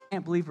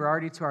Can't believe we're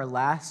already to our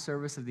last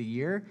service of the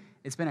year.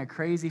 It's been a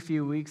crazy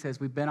few weeks as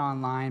we've been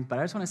online, but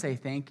I just want to say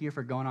thank you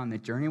for going on the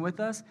journey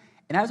with us.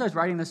 And as I was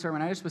writing this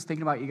sermon, I just was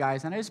thinking about you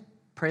guys, and I just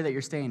pray that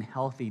you're staying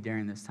healthy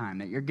during this time,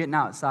 that you're getting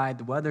outside.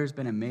 The weather's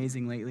been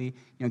amazing lately.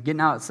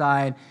 Getting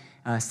outside,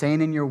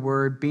 staying in your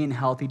word, being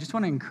healthy. Just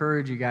want to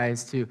encourage you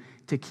guys to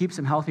keep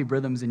some healthy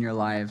rhythms in your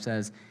lives,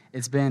 as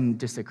it's been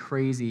just a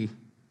crazy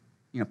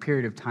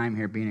period of time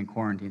here being in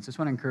quarantine. So just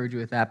want to encourage you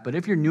with that. But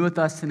if you're new with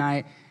us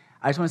tonight,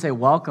 I just want to say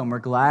welcome. We're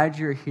glad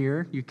you're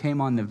here. You came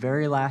on the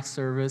very last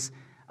service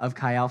of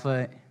Chi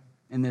Alpha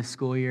in this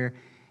school year.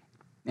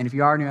 And if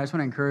you are new, I just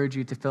want to encourage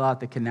you to fill out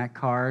the Connect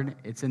card.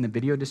 It's in the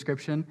video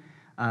description.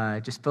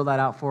 Just fill that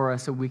out for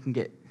us so we can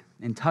get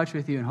in touch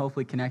with you and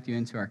hopefully connect you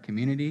into our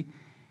community.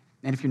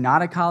 And if you're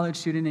not a college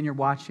student and you're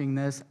watching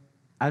this,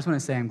 I just want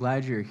to say I'm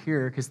glad you're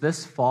here, because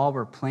this fall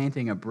we're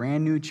planting a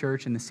brand new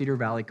church in the Cedar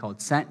Valley called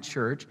Sent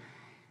Church.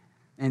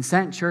 And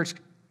Sent Church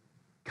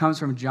comes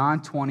from John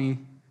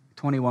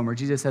 20:21, where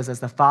Jesus says, "As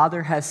the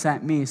Father has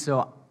sent me,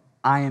 so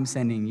I am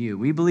sending you."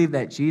 We believe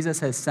that Jesus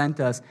has sent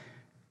us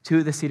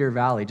to the Cedar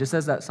Valley. Just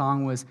as that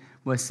song was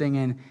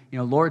singing,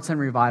 Lord, send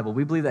revival.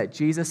 We believe that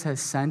Jesus has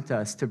sent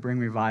us to bring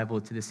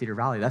revival to the Cedar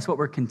Valley. That's what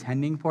we're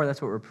contending for.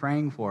 That's what we're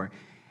praying for.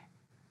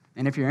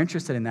 And if you're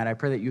interested in that, I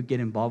pray that you get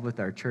involved with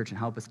our church and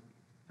help us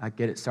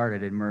get it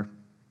started. And we're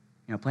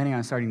planning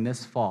on starting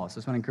this fall. So I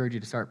just want to encourage you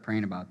to start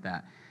praying about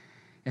that.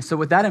 And so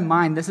with that in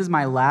mind, this is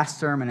my last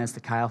sermon as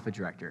the Chi Alpha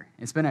director.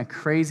 It's been a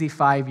crazy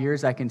 5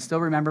 years. I can still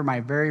remember my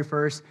very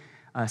first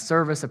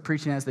service of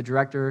preaching as the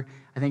director.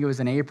 I think it was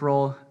in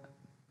April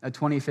of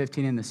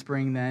 2015 in the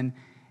spring then.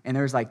 And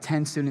there was like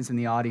 10 students in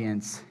the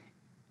audience.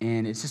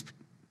 And it's just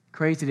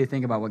crazy to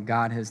think about what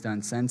God has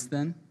done since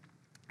then.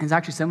 And it's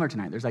actually similar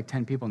tonight. There's like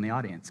 10 people in the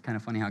audience. Kind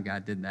of funny how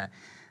God did that.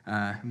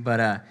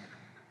 But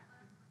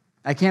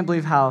I can't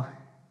believe how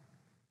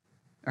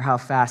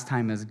fast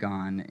time has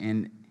gone.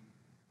 And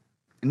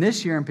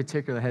this year in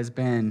particular has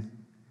been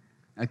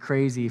a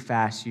crazy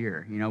fast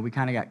year. We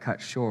kind of got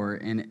cut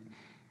short. And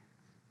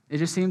it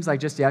just seems like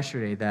just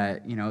yesterday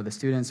that, the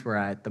students were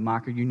at the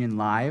Mocker Union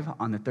Live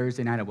on the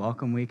Thursday night of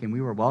Welcome Week, and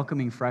we were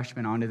welcoming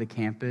freshmen onto the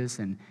campus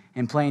and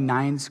playing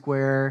 9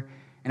 Square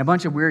and a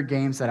bunch of weird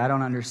games that I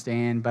don't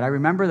understand. But I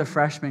remember the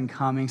freshmen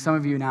coming, some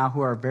of you now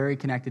who are very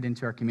connected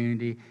into our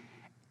community,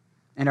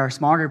 and our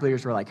small group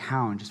leaders were like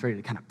hounds, just ready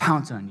to kind of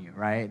pounce on you,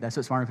 right? That's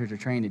what small group leaders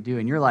are trained to do.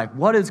 And you're like,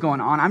 what is going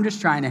on? I'm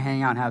just trying to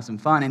hang out and have some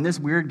fun. And this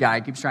weird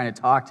guy keeps trying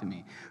to talk to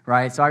me,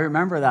 right? So I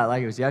remember that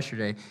like it was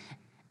yesterday.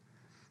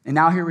 And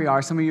now here we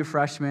are. Some of you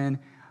freshmen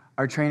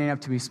are training up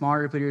to be small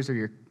group leaders or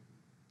your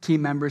key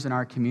members in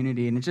our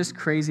community. And it's just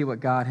crazy what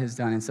God has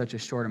done in such a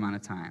short amount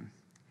of time.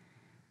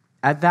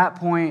 At that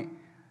point,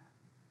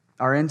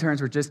 our interns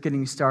were just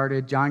getting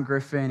started. John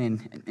Griffin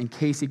and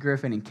Casey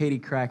Griffin and Katie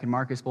Crack and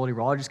Marcus Boldy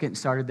were all just getting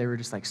started. They were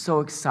just like so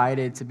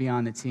excited to be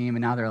on the team.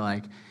 And now they're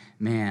like,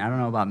 man, I don't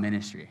know about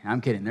ministry. I'm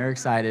kidding. They're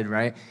excited,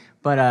 right?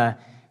 But,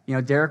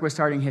 Derek was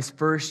starting his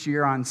first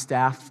year on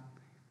staff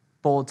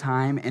full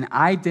time. And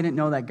I didn't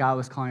know that God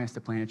was calling us to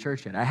plant a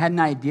church yet. I had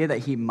an idea that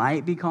he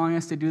might be calling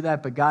us to do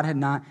that, but God had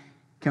not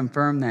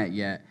confirmed that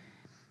yet.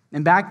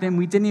 And back then,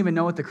 we didn't even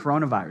know what the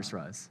coronavirus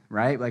was,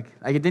 right? Like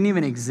it didn't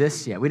even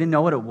exist yet. We didn't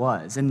know what it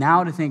was. And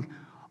now to think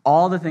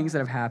all the things that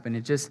have happened,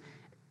 it's just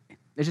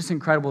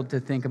incredible to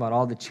think about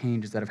all the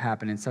changes that have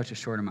happened in such a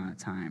short amount of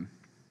time.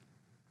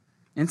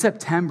 In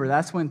September,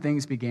 that's when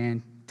things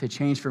began to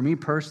change for me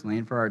personally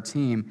and for our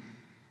team,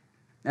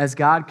 as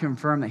God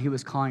confirmed that he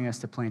was calling us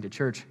to plant a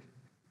church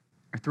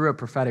through a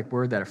prophetic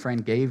word that a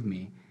friend gave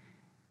me.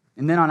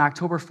 And then on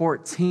October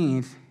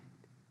 14th,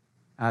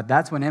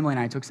 that's when Emily and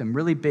I took some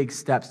really big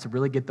steps to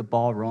really get the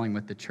ball rolling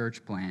with the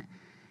church plant.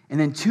 And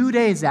then 2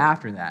 days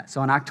after that,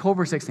 so on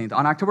October 16th,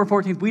 on October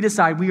 14th, we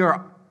decide we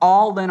are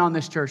all in on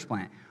this church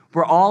plant.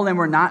 We're all in.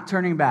 We're not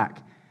turning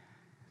back.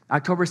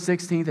 October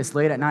 16th, it's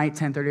late at night,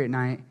 10:30 at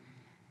night,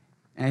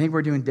 and I think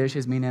we're doing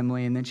dishes, me and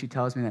Emily, and then she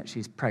tells me that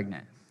she's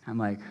pregnant. I'm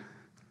like,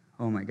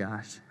 oh my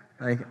gosh.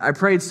 Like, I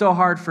prayed so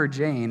hard for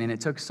Jane, and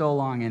it took so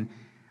long, and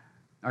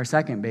our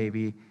second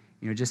baby,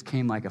 just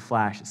came like a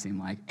flash, it seemed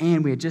like.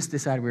 And we had just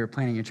decided we were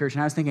planting a church.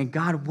 And I was thinking,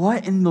 God,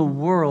 what in the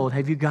world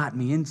have you got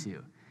me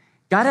into?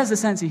 God has a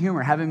sense of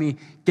humor, having me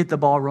get the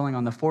ball rolling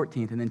on the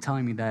 14th and then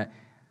telling me that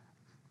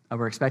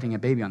we're expecting a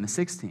baby on the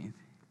 16th.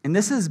 And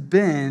this has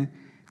been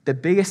the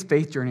biggest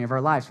faith journey of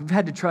our lives. We've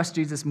had to trust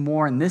Jesus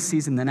more in this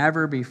season than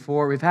ever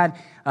before. We've had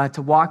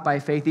to walk by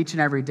faith each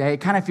and every day.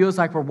 It kind of feels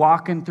like we're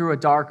walking through a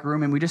dark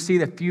room and we just see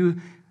the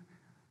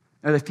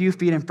few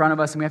feet in front of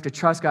us, and we have to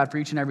trust God for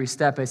each and every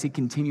step as he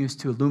continues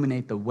to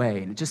illuminate the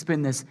way. And it's just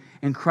been this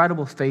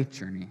incredible faith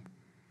journey.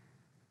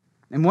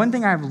 And one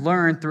thing I've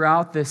learned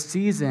throughout this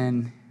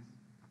season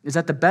is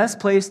that the best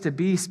place to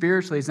be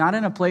spiritually is not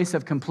in a place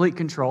of complete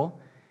control.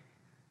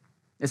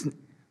 It's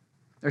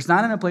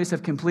not in a place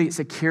of complete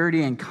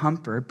security and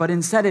comfort, but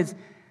instead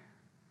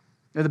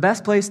the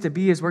best place to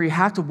be is where you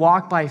have to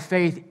walk by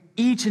faith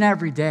each and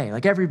every day.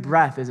 Like every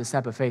breath is a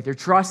step of faith. You're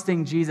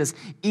trusting Jesus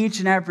each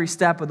and every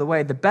step of the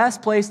way. The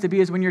best place to be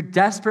is when you're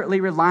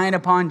desperately relying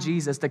upon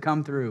Jesus to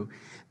come through.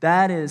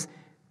 That is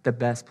the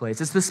best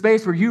place. It's the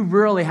space where you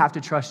really have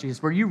to trust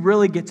Jesus, where you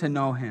really get to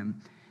know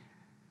him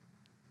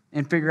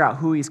and figure out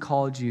who he's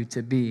called you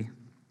to be.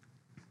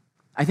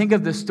 I think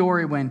of the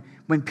story when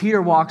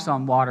Peter walks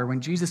on water, when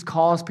Jesus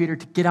calls Peter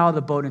to get out of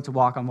the boat and to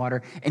walk on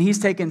water, and he's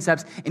taking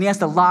steps, and he has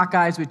to lock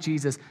eyes with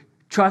Jesus,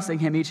 trusting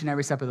him each and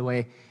every step of the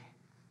way.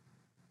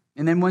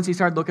 And then once he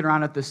started looking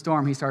around at the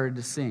storm, he started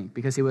to sink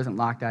because he wasn't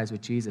locked eyes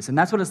with Jesus. And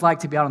that's what it's like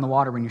to be out on the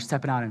water when you're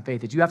stepping out in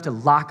faith, is you have to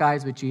lock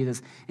eyes with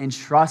Jesus and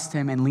trust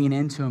him and lean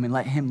into him and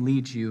let him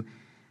lead you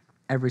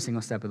every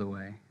single step of the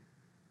way.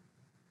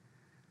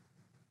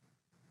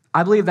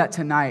 I believe that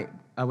tonight,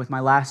 with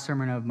my last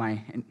sermon of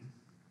my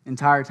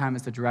entire time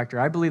as the director,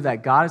 I believe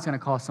that God is going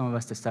to call some of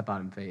us to step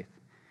out in faith.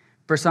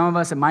 For some of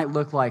us, it might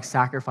look like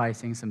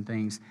sacrificing some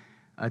things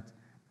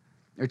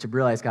or to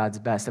realize God's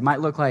best. It might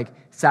look like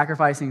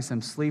sacrificing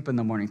some sleep in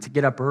the morning to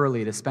get up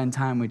early to spend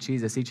time with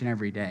Jesus each and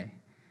every day.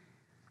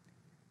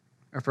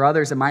 Or for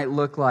others, it might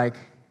look like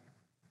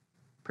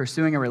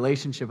pursuing a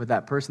relationship with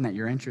that person that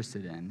you're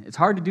interested in. It's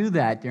hard to do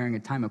that during a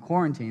time of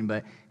quarantine,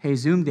 but hey,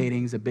 Zoom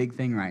dating is a big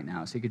thing right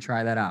now, so you could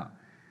try that out.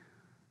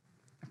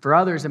 For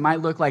others, it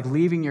might look like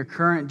leaving your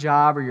current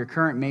job or your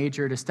current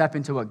major to step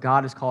into what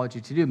God has called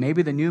you to do.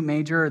 Maybe the new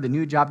major or the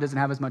new job doesn't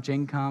have as much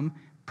income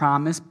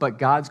promise, but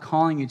God's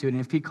calling you to it, and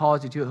if he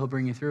calls you to it, he'll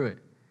bring you through it.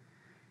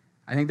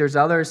 I think there's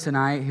others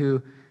tonight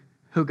who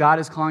God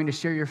is calling to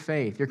share your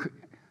faith.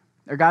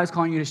 Or God is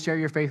calling you to share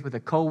your faith with a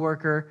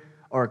coworker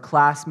or a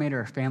classmate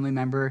or a family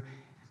member,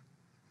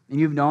 and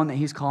you've known that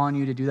he's calling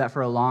you to do that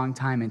for a long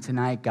time, and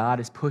tonight God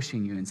is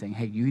pushing you and saying,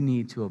 hey, you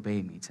need to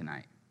obey me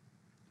tonight.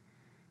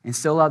 And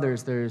still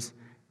others, there's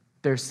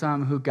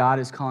some who God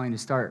is calling to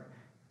start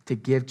to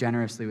give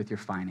generously with your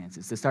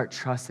finances, to start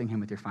trusting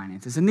him with your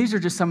finances. And these are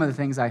just some of the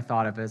things I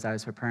thought of as I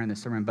was preparing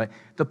this sermon. But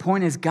the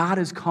point is, God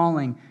is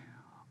calling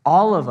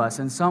all of us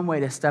in some way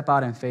to step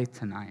out in faith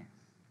tonight.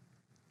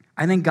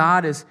 I think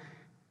God is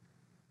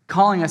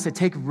calling us to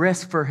take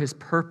risks for his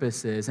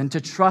purposes and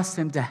to trust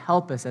him to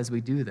help us as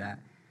we do that.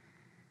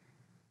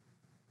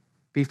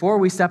 Before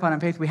we step out in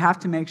faith, we have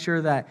to make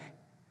sure that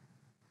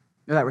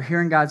we're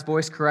hearing God's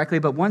voice correctly.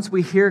 But once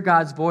we hear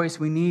God's voice,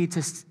 we need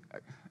to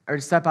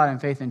step out in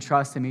faith and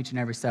trust him each and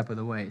every step of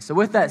the way. So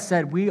with that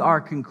said, we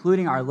are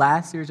concluding our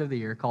last series of the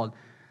year called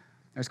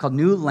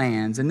New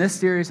Lands. And this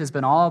series has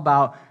been all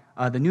about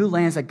the new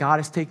lands that God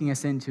is taking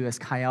us into as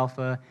Chi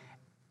Alpha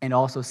and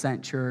also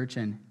Sent Church.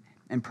 And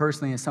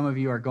personally, as some of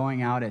you are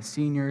going out as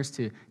seniors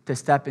to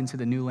step into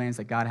the new lands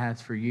that God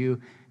has for you,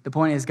 the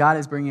point is God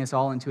is bringing us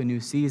all into a new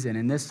season.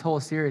 And this whole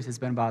series has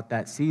been about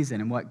that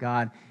season and what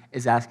God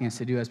is asking us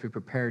to do as we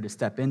prepare to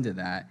step into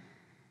that.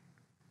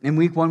 In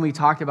week 1, we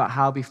talked about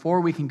how before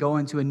we can go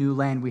into a new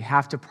land, we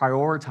have to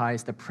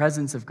prioritize the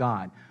presence of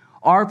God.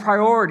 Our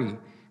priority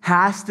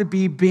has to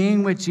be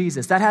being with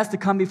Jesus. That has to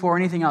come before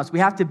anything else. We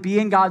have to be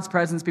in God's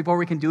presence before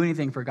we can do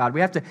anything for God.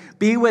 We have to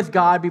be with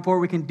God before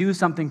we can do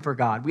something for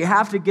God. We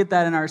have to get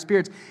that in our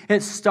spirits.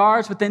 It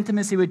starts with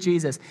intimacy with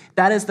Jesus.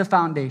 That is the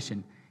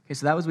foundation. Okay,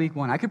 so that was week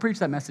 1. I could preach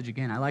that message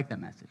again. I like that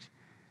message.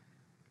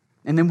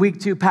 And then week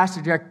 2,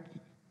 Pastor Derek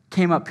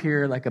came up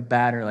here like a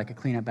batter, like a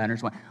cleanup batter,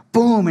 just went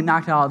boom and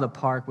knocked it out of the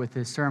park with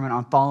his sermon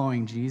on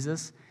following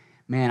Jesus.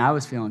 Man, I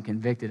was feeling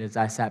convicted as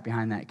I sat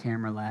behind that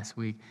camera last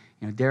week.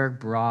 Derek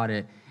brought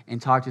it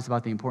and talked to us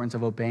about the importance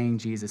of obeying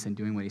Jesus and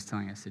doing what he's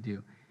telling us to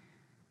do.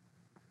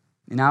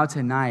 And now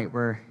tonight,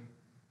 we're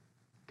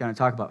going to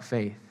talk about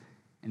faith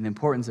and the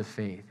importance of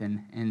faith.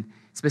 And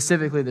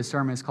specifically, the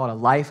sermon is called A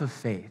Life of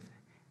Faith.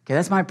 Okay,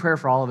 that's my prayer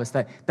for all of us,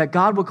 that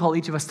God will call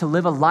each of us to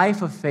live a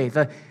life of faith,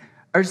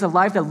 or just a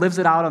life that lives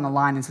it out on the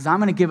line and says, I'm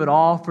going to give it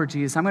all for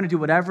Jesus. I'm going to do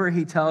whatever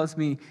he tells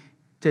me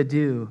to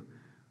do.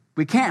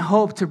 We can't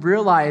hope to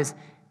realize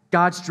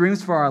God's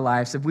dreams for our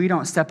lives if we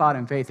don't step out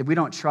in faith, if we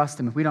don't trust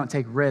him, if we don't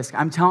take risk.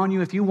 I'm telling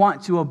you, if you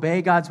want to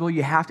obey God's will,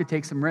 you have to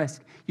take some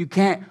risk. You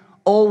can't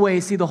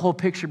always see the whole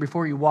picture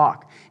before you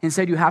walk.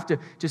 Instead, you have to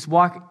just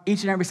walk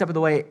each and every step of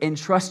the way and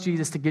trust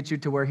Jesus to get you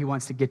to where he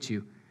wants to get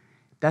you.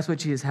 That's what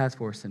Jesus has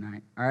for us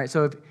tonight. All right,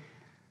 so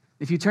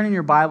if you turn in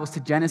your Bibles to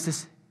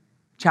Genesis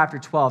chapter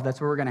 12,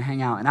 that's where we're going to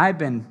hang out. And I've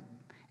been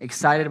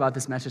excited about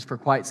this message for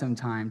quite some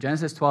time.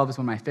 Genesis 12 is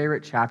one of my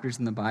favorite chapters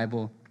in the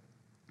Bible,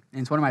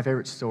 and it's one of my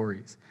favorite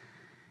stories.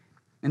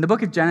 And the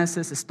book of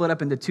Genesis is split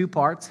up into 2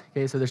 parts.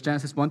 Okay, so there's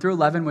Genesis 1 through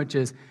 11, which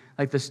is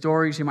like the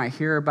stories you might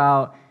hear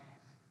about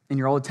in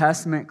your Old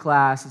Testament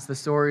class. It's the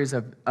stories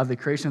of the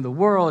creation of the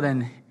world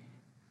and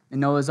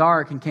Noah's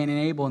Ark and Cain and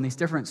Abel and these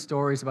different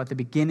stories about the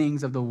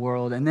beginnings of the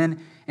world. And then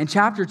in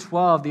chapter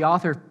 12, the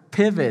author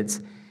pivots,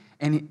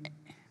 and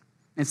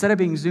instead of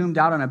being zoomed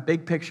out on a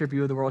big picture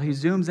view of the world, he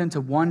zooms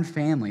into one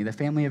family, the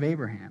family of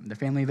Abraham, the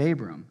family of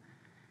Abram.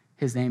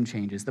 His name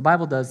changes. The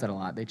Bible does that a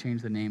lot. They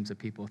change the names of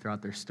people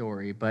throughout their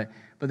story. But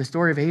the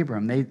story of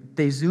Abram,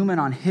 they zoom in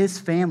on his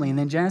family. And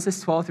then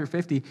Genesis 12 through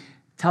 50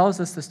 tells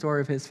us the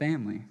story of his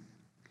family.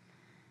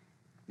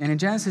 And in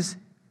Genesis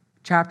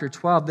chapter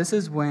 12, this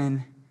is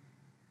when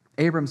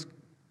Abram's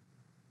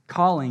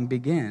calling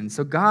begins.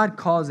 So God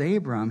calls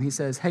Abram. He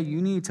says, hey,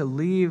 you need to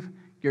leave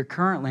your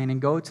current land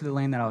and go to the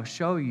land that I'll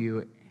show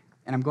you,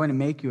 and I'm going to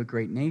make you a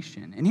great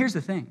nation. And here's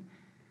the thing.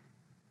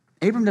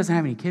 Abram doesn't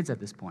have any kids at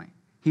this point.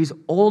 He's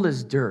old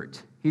as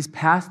dirt. He's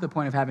past the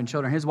point of having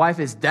children. His wife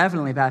is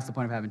definitely past the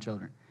point of having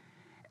children.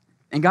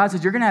 And God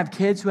says, you're going to have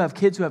kids who have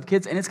kids who have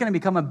kids, and it's going to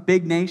become a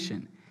big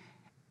nation.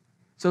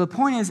 So the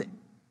point is,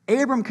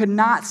 Abram could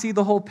not see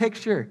the whole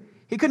picture.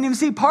 He couldn't even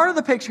see part of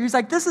the picture. He's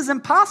like, this is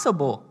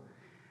impossible.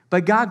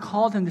 But God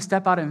called him to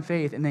step out in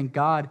faith, and then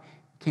God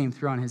came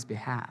through on his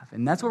behalf.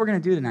 And that's what we're going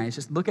to do tonight, is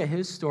just look at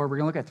his story. We're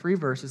going to look at 3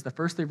 verses, the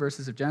first 3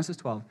 verses of Genesis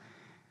 12,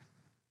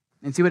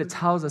 and see what it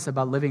tells us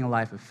about living a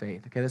life of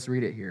faith. Okay, let's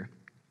read it here.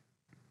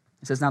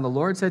 It says, now the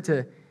Lord said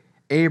to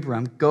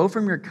Abram, go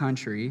from your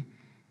country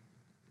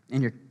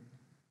and your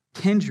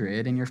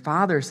kindred and your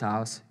father's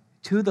house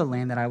to the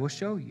land that I will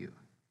show you.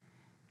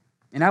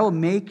 And I will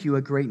make you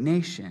a great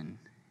nation,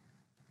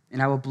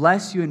 and I will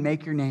bless you and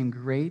make your name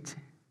great,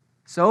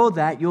 so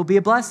that you'll be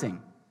a blessing.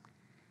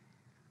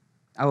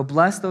 I will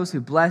bless those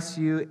who bless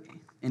you,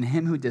 and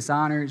him who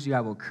dishonors you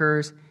I will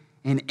curse,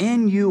 and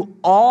in you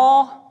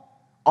all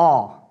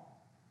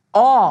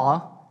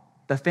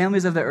the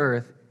families of the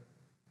earth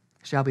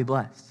shall be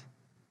blessed.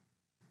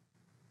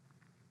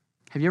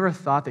 Have you ever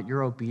thought that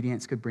your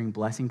obedience could bring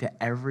blessing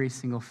to every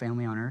single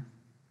family on earth?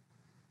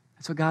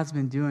 That's what God's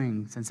been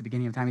doing since the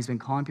beginning of time. He's been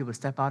calling people to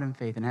step out in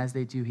faith, and as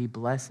they do, he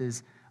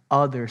blesses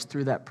others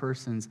through that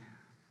person's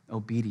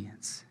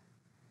obedience.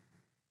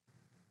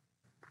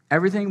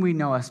 Everything we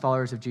know as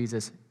followers of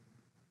Jesus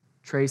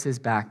traces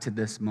back to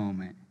this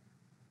moment.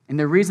 And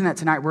the reason that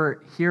tonight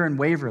we're here in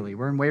Waverly,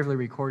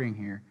 recording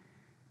here,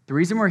 the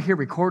reason we're here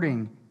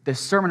recording this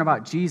sermon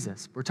about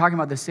Jesus, we're talking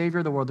about the Savior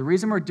of the world, the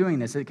reason we're doing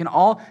this, it can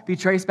all be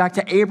traced back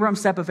to Abram's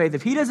step of faith.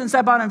 If he doesn't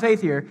step out in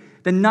faith here,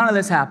 then none of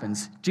this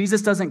happens.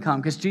 Jesus doesn't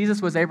come, because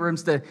Jesus was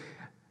Abram's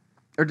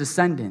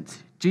descendant.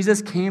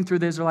 Jesus came through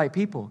the Israelite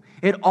people.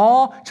 It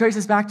all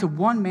traces back to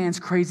one man's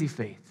crazy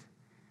faith.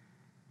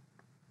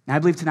 And I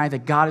believe tonight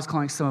that God is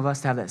calling some of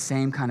us to have that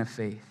same kind of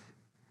faith.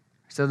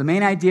 So the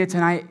main idea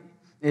tonight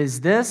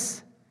is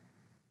this.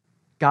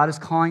 God is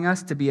calling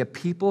us to be a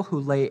people who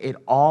lay it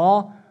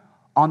all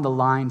on the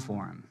line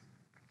for him.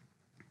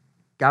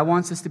 God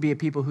wants us to be a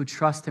people who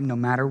trust him no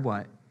matter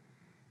what,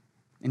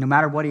 and no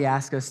matter what he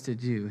asks us to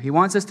do. He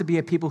wants us to be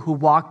a people who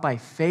walk by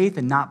faith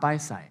and not by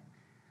sight.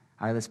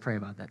 All right, let's pray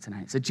about that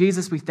tonight. So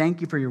Jesus, we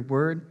thank you for your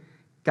word.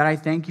 God, I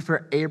thank you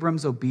for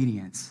Abram's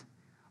obedience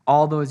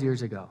all those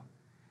years ago.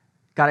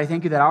 God, I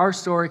thank you that our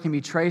story can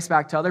be traced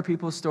back to other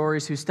people's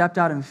stories who stepped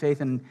out in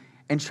faith and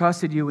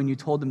trusted you when you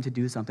told them to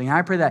do something. And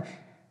I pray that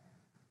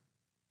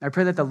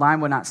the line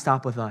would not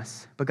stop with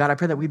us. But God, I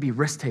pray that we'd be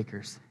risk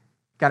takers.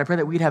 God, I pray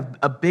that we'd have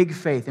a big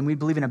faith and we'd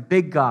believe in a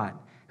big God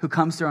who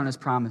comes through on his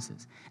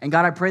promises. And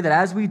God, I pray that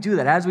as we do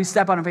that, as we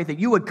step out in faith, that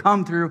you would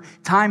come through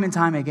time and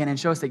time again and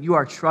show us that you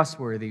are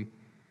trustworthy. All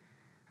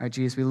right,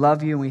 Jesus, we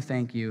love you and we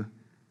thank you.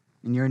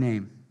 In your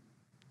name,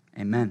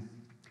 amen.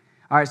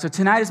 All right, so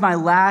tonight is my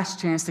last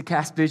chance to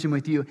cast vision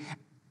with you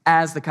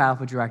as the Chi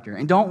Alpha director.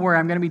 And don't worry,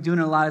 I'm going to be doing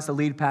it a lot as the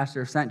lead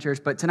pastor of Sent Church,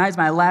 but tonight's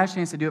my last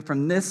chance to do it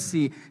from this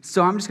seat,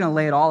 so I'm just going to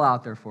lay it all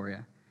out there for you.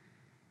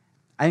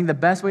 I think the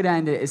best way to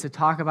end it is to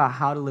talk about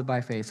how to live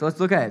by faith. So let's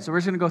look at it. So we're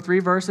just going to go 3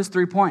 verses,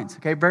 3 points,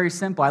 okay? Very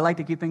simple. I like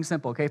to keep things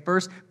simple, okay?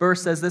 First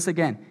verse says this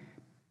again.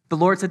 The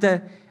Lord said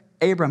to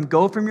Abram,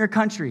 go from your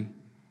country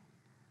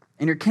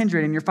and your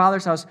kindred and your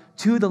father's house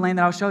to the land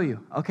that I'll show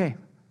you. Okay,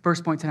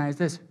 first point tonight is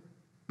this.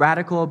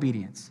 Radical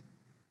obedience.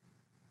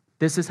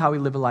 This is how we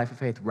live a life of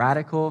faith.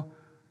 Radical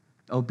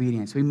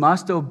obedience. We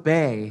must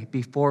obey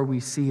before we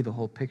see the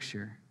whole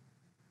picture.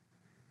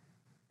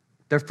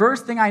 The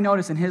first thing I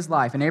notice in his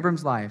life, in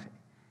Abram's life,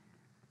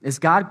 is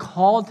God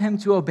called him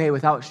to obey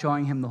without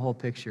showing him the whole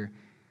picture.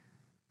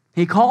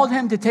 He called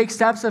him to take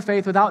steps of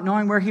faith without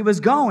knowing where he was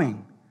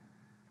going.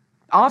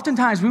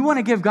 Oftentimes, we want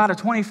to give God a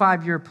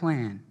 25-year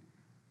plan.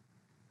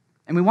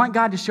 And we want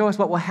God to show us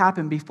what will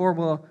happen before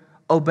we'll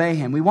obey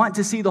him. We want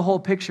to see the whole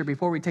picture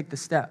before we take the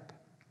step.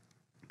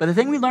 But the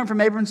thing we learn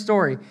from Abram's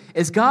story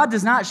is God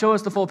does not show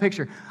us the full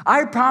picture.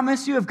 I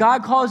promise you, if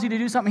God calls you to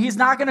do something, he's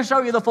not going to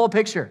show you the full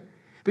picture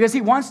because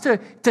he wants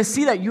to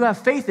see that you have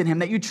faith in him,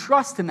 that you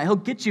trust him, that he'll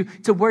get you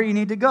to where you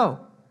need to go.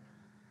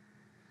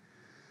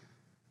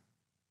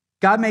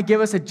 God may give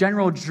us a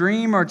general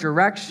dream or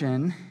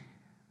direction,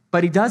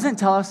 but he doesn't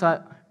tell us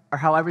or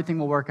how everything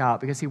will work out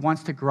because he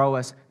wants to grow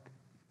us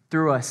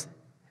through us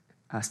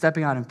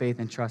stepping out in faith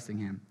and trusting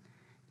him.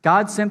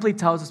 God simply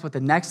tells us what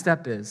the next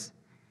step is,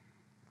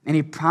 and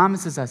he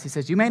promises us. He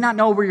says, you may not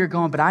know where you're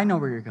going, but I know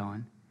where you're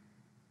going.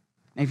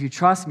 And if you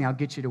trust me, I'll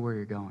get you to where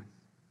you're going.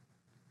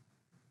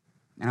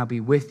 And I'll be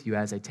with you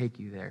as I take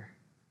you there.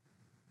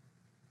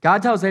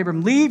 God tells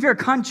Abram, leave your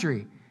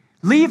country,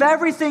 leave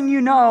everything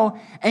you know,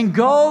 and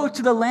go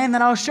to the land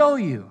that I'll show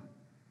you.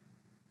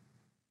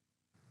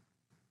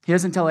 He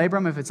doesn't tell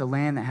Abram if it's a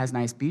land that has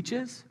nice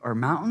beaches or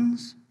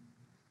mountains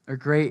or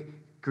great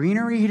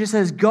greenery. He just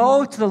says,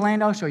 go to the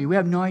land I'll show you. We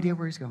have no idea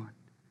where he's going.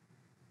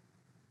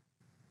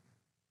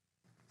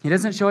 He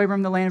doesn't show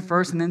Abram the land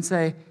first and then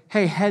say,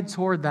 hey, head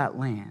toward that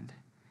land.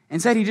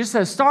 Instead, he just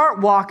says,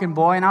 start walking,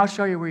 boy, and I'll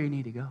show you where you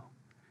need to go.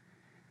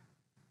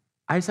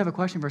 I just have a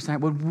question for us tonight.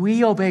 Would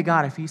we obey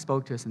God if he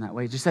spoke to us in that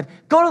way? He just said,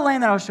 go to the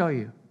land that I'll show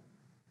you.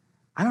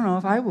 I don't know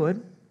if I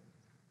would.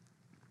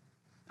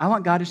 I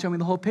want God to show me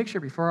the whole picture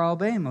before I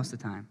obey him most of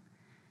the time.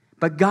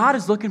 But God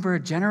is looking for a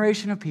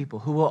generation of people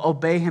who will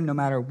obey him no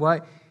matter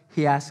what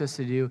he asks us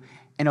to do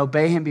and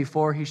obey him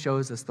before he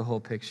shows us the whole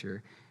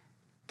picture.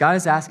 God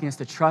is asking us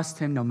to trust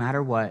him no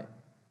matter what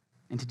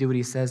and to do what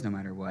he says no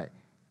matter what,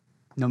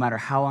 no matter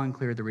how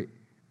unclear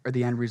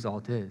the end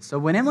result is. So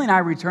when Emily and I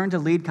returned to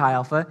lead Chi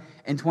Alpha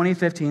in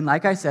 2015,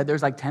 like I said,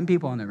 there's like 10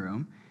 people in the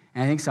room,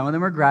 and I think some of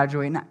them were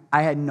graduating.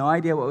 I had no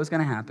idea what was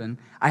going to happen.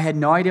 I had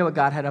no idea what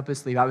God had up his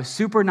sleeve. I was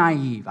super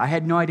naive. I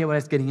had no idea what I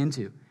was getting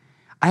into.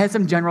 I had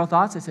some general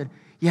thoughts. I said,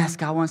 yes,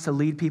 God wants to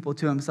lead people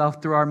to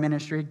himself through our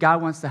ministry.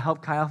 God wants to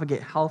help Chi Alpha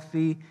get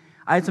healthy.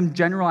 I had some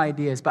general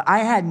ideas, but I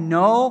had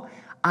no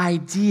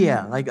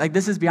idea, like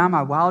this is beyond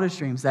my wildest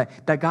dreams,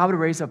 that God would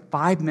raise up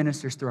 5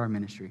 ministers through our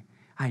ministry.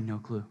 I had no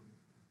clue.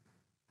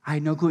 I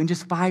had no clue. In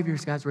just 5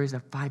 years, God's raised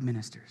up 5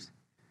 ministers.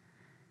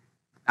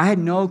 I had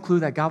no clue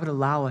that God would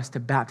allow us to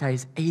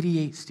baptize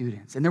 88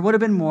 students. And there would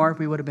have been more if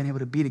we would have been able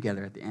to be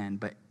together at the end,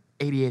 but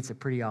 88 is a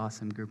pretty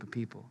awesome group of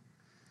people.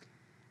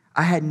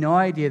 I had no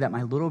idea that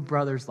my little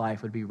brother's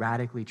life would be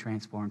radically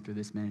transformed through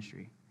this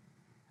ministry.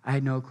 I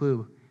had no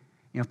clue.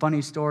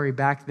 Funny story,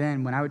 back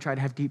then, when I would try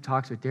to have deep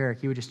talks with Derek,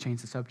 he would just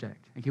change the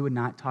subject. Like, he would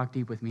not talk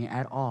deep with me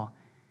at all.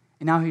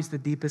 And now he's the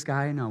deepest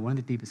guy I know, one of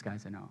the deepest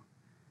guys I know.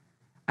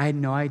 I had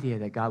no idea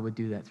that God would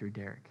do that through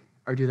Derek,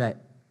 or do that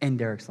in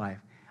Derek's life.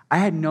 I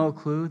had no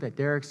clue that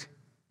Derek's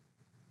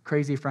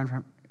crazy friend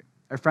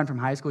from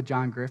high school,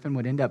 John Griffin,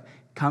 would end up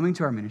coming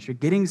to our ministry,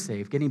 getting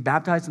saved, getting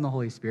baptized in the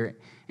Holy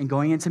Spirit, and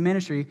going into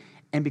ministry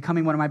and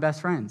becoming one of my best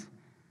friends.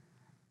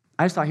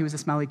 I just thought he was a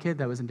smelly kid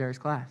that was in Derek's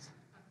class.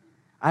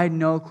 I had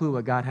no clue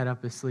what God had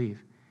up his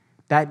sleeve.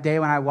 That day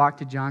when I walked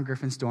to John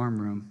Griffin's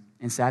dorm room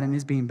and sat in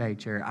his beanbag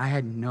chair, I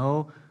had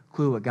no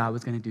clue what God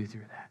was going to do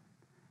through that.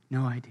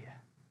 No idea.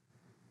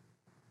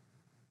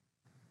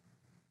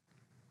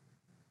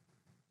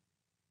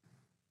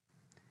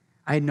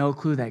 I had no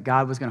clue that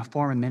God was going to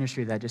form a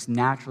ministry that just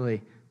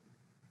naturally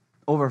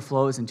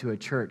overflows into a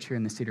church here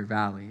in the Cedar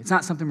Valley. It's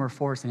not something we're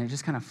forcing, it's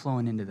just kind of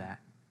flowing into that.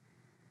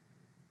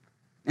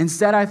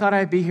 Instead, I thought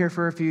I'd be here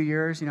for a few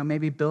years,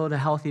 maybe build a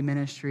healthy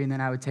ministry, and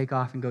then I would take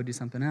off and go do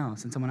something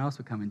else, and someone else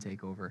would come and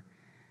take over.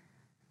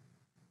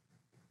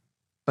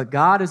 But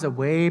God is a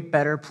way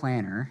better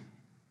planner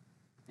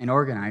and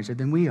organizer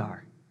than we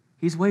are.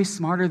 He's way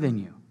smarter than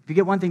you. If you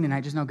get one thing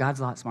tonight, just know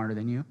God's a lot smarter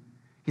than you.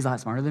 He's a lot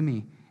smarter than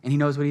me, and he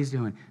knows what he's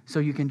doing. So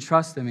you can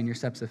trust him in your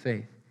steps of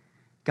faith.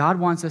 God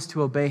wants us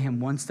to obey him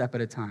one step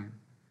at a time.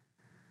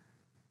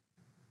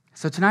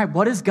 So tonight,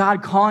 what is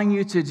God calling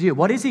you to do?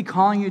 What is he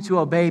calling you to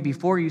obey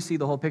before you see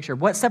the whole picture?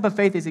 What step of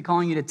faith is he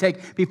calling you to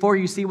take before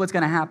you see what's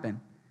going to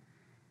happen?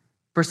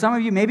 For some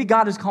of you, maybe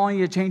God is calling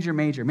you to change your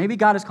major. Maybe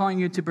God is calling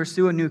you to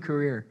pursue a new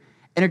career.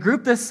 In a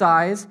group this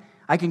size,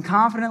 I can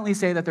confidently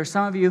say that there's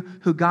some of you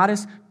who God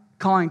is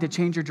calling to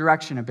change your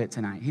direction a bit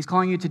tonight. He's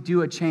calling you to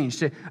do a change,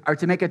 to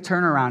make a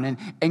turnaround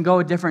and go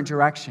a different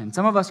direction.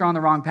 Some of us are on the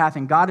wrong path,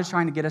 and God is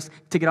trying to get us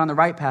to get on the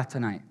right path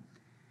tonight.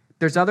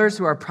 There's others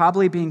who are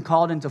probably being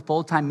called into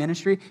full-time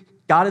ministry.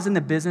 God is in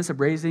the business of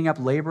raising up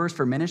laborers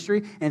for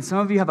ministry, and some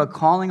of you have a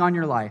calling on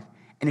your life.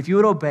 And if you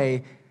would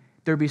obey,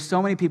 there would be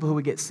so many people who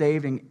would get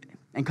saved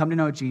and come to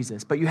know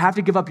Jesus. But you have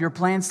to give up your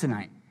plans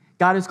tonight.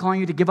 God is calling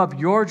you to give up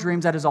your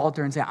dreams at his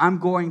altar and say, I'm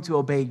going to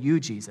obey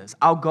you, Jesus.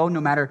 I'll go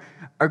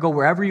go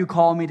wherever you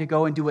call me to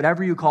go and do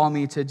whatever you call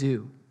me to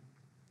do.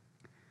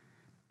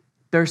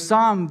 There's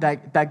some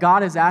that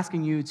God is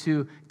asking you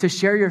to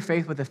share your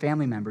faith with a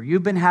family member.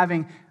 You've been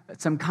having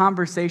some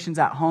conversations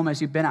at home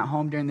as you've been at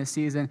home during this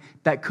season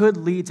that could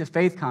lead to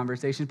faith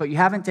conversations, but you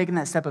haven't taken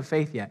that step of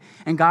faith yet.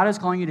 And God is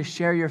calling you to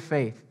share your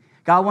faith.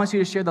 God wants you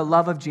to share the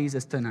love of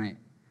Jesus tonight.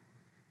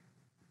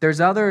 There's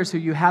others who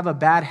you have a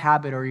bad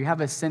habit or you have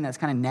a sin that's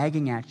kind of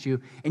nagging at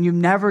you, and you've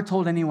never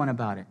told anyone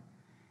about it.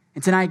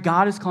 And tonight,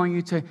 God is calling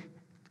you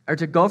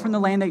to go from the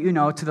land that you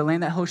know to the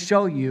land that he'll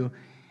show you,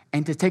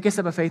 and to take a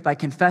step of faith by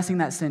confessing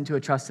that sin to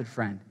a trusted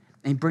friend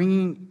and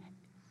bringing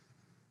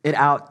it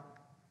out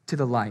to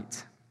the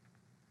light.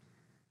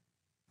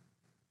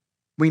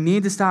 We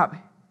need to stop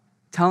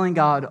telling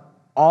God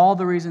all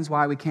the reasons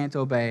why we can't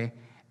obey,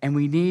 and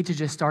we need to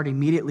just start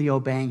immediately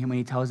obeying him when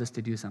he tells us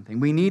to do something.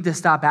 We need to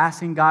stop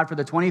asking God for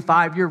the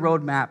 25-year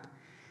roadmap.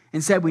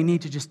 Instead, we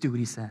need to just do what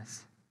he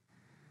says.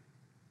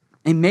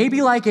 And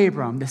maybe like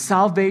Abram, the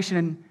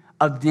salvation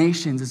of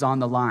nations is on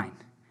the line.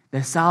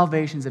 The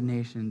salvation of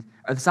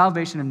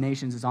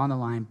nations is on the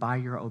line by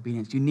your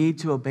obedience. You need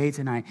to obey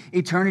tonight.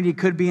 Eternity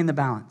could be in the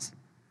balance.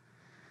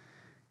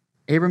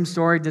 Abram's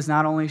story does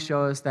not only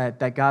show us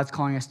that God's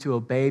calling us to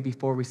obey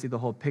before we see the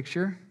whole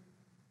picture,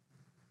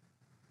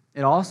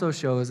 it also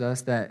shows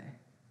us the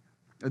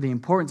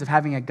importance of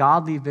having a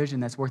godly vision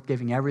that's worth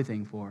giving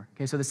everything for.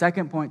 Okay, so the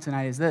second point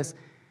tonight is this.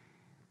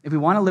 If we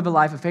want to live a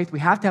life of faith, we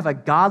have to have a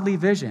godly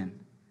vision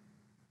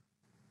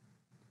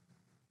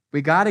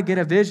We got to get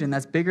a vision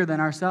that's bigger than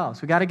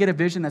ourselves. We got to get a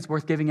vision that's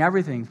worth giving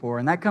everything for.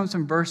 And that comes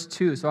from verse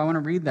 2. So I want to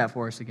read that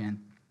for us again.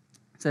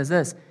 It says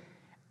this,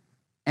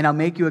 "And I'll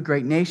make you a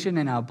great nation,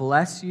 and I'll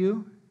bless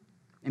you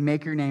and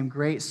make your name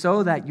great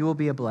so that you will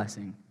be a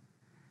blessing."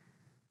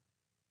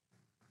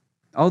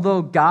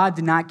 Although God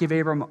did not give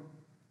Abram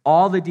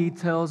all the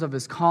details of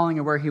his calling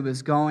and where he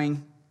was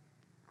going,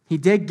 he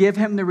did give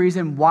him the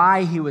reason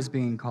why he was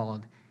being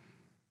called.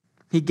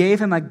 He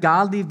gave him a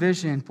godly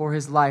vision for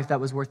his life that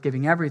was worth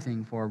giving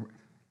everything for.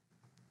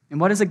 And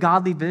what is a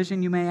godly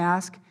vision, you may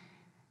ask?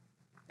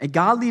 A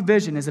godly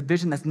vision is a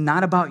vision that's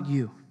not about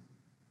you.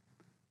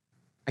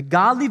 A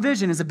godly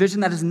vision is a vision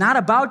that is not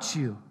about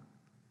you.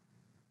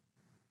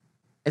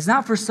 It's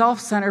not for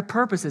self-centered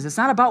purposes. It's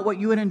not about what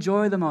you would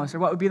enjoy the most or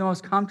what would be the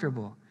most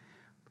comfortable.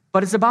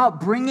 But it's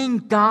about bringing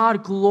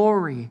God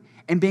glory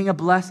and being a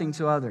blessing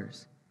to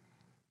others.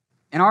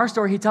 In our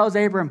story, he tells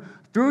Abram,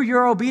 through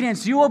your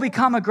obedience, you will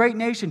become a great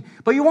nation.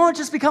 But you won't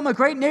just become a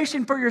great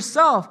nation for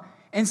yourself.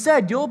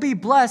 Instead, you'll be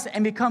blessed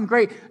and become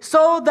great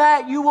so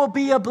that you will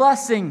be a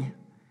blessing.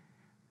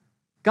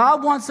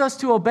 God wants us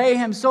to obey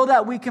him so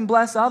that we can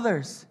bless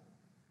others.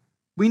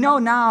 We know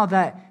now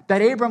that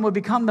Abram would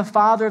become the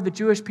father of the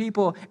Jewish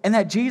people and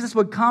that Jesus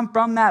would come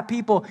from that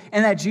people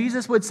and that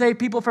Jesus would save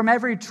people from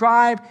every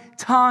tribe,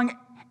 tongue,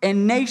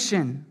 and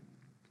nation.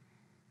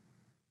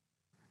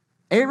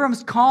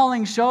 Abram's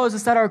calling shows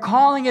us that our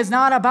calling is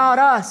not about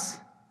us,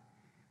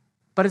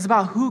 but it's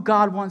about who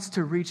God wants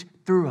to reach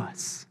through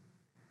us.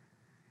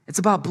 It's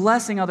about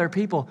blessing other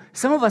people.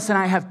 Some of us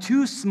tonight have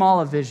too small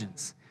of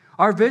visions.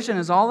 Our vision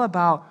is all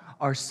about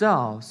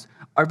ourselves.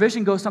 Our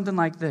vision goes something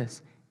like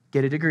this: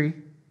 get a degree,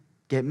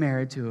 get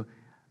married to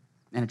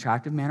an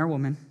attractive man or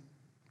woman.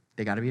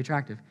 They got to be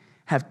attractive.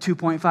 Have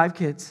 2.5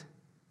 kids.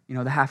 You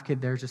know, the half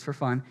kid there is just for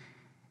fun.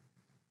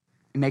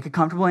 And make a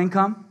comfortable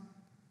income.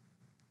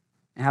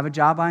 And have a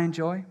job I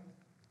enjoy.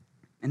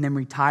 And then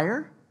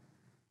retire.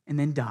 And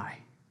then die.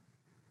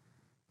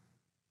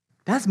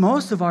 That's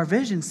most of our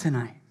visions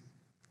tonight.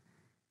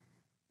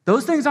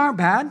 Those things aren't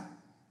bad.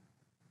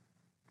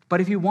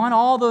 But if you want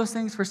all those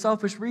things for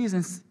selfish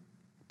reasons,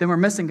 then we're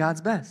missing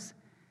God's best.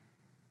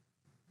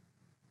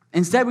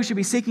 Instead, we should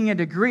be seeking a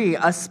degree,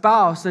 a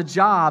spouse, a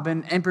job,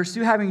 and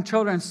pursue having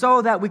children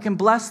so that we can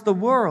bless the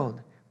world.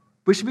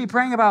 We should be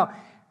praying about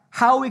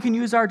how we can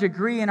use our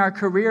degree and our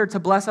career to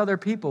bless other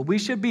people. We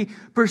should be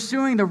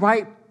pursuing the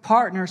right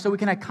partner so we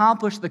can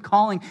accomplish the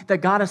calling that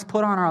God has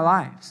put on our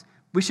lives.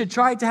 We should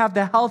try to have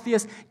the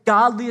healthiest,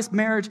 godliest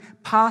marriage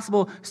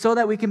possible so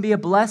that we can be a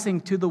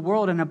blessing to the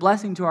world and a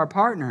blessing to our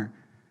partner.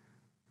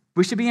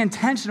 We should be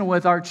intentional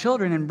with our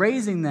children and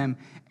raising them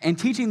and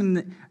teaching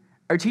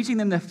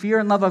them the fear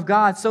and love of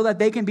God so that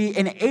they can be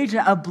an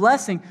agent of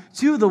blessing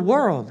to the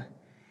world.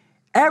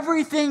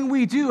 Everything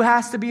we do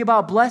has to be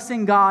about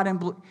blessing God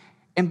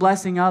and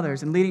blessing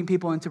others and leading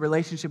people into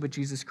relationship with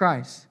Jesus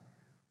Christ.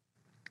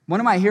 One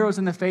of my heroes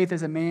in the faith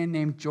is a man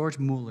named George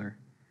Mueller.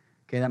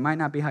 Okay, that might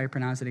not be how you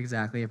pronounce it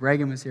exactly. If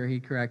Reagan was here,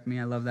 he'd correct me.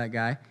 I love that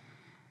guy.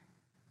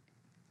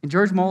 And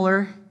George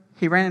Mueller,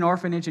 he ran an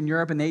orphanage in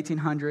Europe in the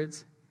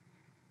 1800s,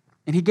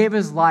 and he gave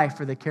his life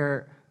for the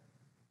care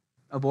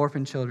of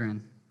orphan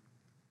children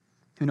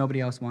who nobody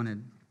else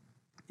wanted.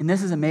 And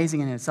this is amazing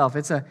in itself.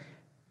 It's a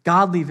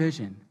godly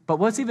vision. But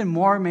what's even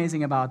more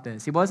amazing about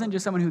this, he wasn't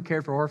just someone who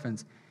cared for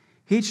orphans.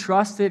 He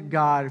trusted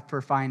God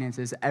for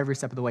finances every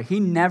step of the way. He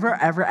never,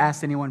 ever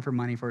asked anyone for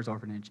money for his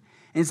orphanage.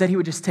 Instead, he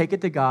would just take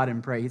it to God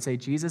and pray. He'd say,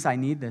 Jesus, I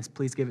need this.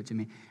 Please give it to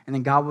me. And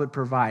then God would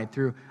provide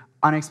through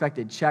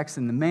unexpected checks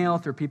in the mail,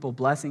 through people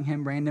blessing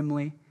him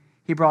randomly.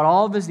 He brought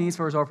all of his needs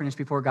for his orphanage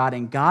before God,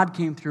 and God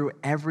came through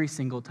every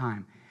single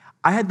time.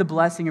 I had the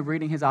blessing of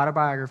reading his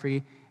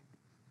autobiography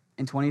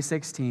in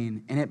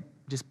 2016, and it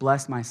just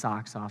blessed my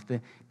socks off.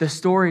 The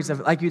stories of,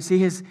 like you'd see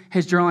his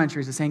journal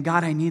entries of saying,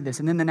 God, I need this.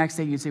 And then the next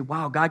day you'd say,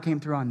 wow, God came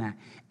through on that.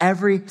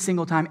 Every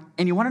single time.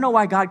 And you want to know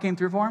why God came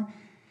through for him?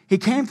 He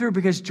came through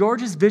because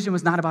George's vision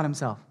was not about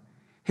himself.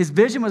 His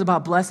vision was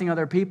about blessing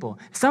other people.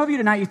 Some of you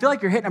tonight, you feel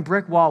like you're hitting a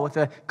brick wall with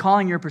the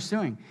calling you're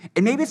pursuing.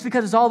 And maybe it's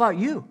because it's all about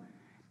you.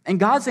 And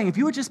God's saying, if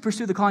you would just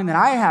pursue the calling that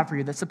I have for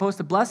you that's supposed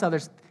to bless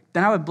others,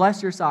 then I would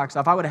bless your socks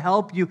off. I would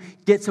help you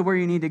get to where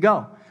you need to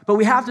go. But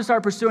we have to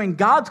start pursuing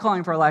God's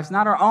calling for our lives,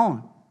 not our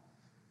own.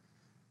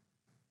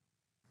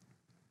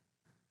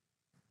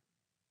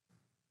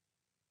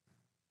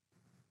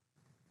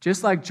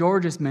 Just like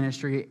George's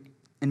ministry,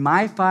 in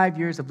my 5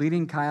 years of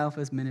leading Chi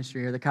Alpha's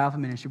ministry, or the Chi Alpha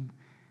ministry,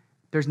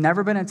 there's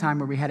never been a time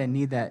where we had a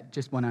need that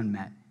just went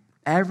unmet.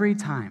 Every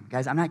time,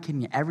 guys, I'm not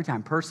kidding you, every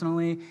time,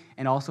 personally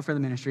and also for the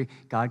ministry,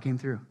 God came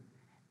through.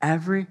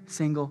 Every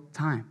single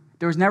time.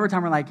 There was never a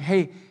time where like,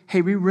 hey,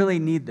 we really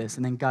need this,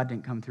 and then God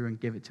didn't come through and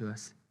give it to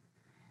us.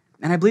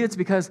 And I believe it's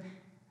because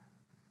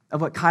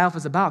of what Chi Alpha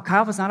is about. Chi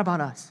Alpha is not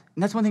about us.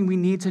 And that's one thing we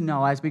need to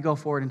know as we go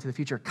forward into the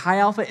future. Chi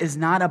Alpha is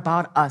not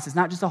about us. It's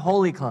not just a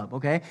holy club,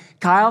 okay?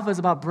 Chi Alpha is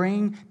about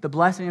bringing the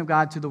blessing of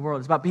God to the world.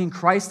 It's about being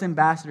Christ's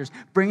ambassadors,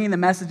 bringing the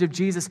message of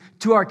Jesus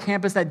to our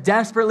campus that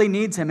desperately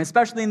needs him,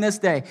 especially in this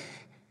day.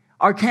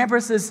 Our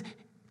campus is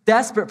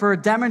desperate for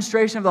a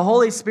demonstration of the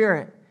Holy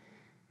Spirit.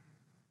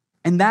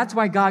 And that's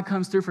why God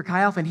comes through for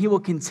Chi Alpha, and he will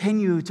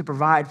continue to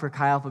provide for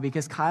Chi Alpha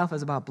because Chi Alpha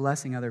is about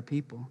blessing other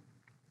people.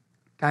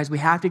 Guys, we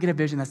have to get a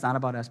vision that's not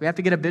about us. We have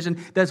to get a vision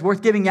that's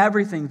worth giving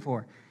everything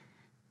for.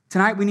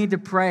 Tonight, we need to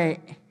pray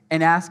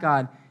and ask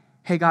God,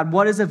 hey, God,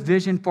 what is a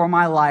vision for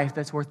my life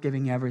that's worth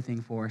giving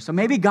everything for? So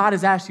maybe God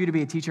has asked you to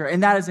be a teacher,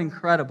 and that is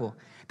incredible.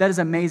 That is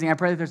amazing. I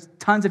pray that there's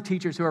tons of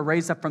teachers who are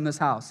raised up from this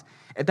house.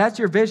 If that's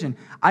your vision,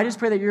 I just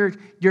pray that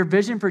your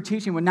vision for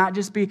teaching would not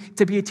just be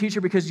to be a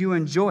teacher because you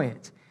enjoy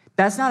it.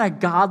 That's not a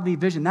godly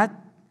vision.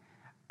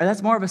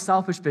 That's more of a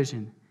selfish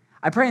vision.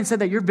 I pray instead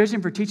that your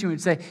vision for teaching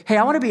would say, hey,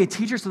 I want to be a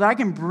teacher so that I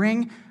can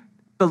bring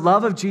the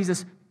love of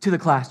Jesus to the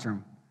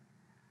classroom.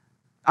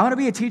 I want to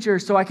be a teacher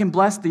so I can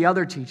bless the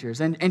other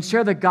teachers and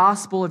share the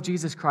gospel of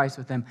Jesus Christ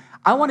with them.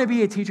 I want to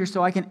be a teacher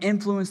so I can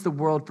influence the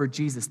world for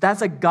Jesus.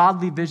 That's a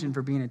godly vision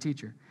for being a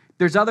teacher.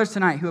 There's others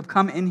tonight who have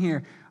come in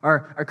here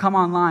or come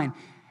online,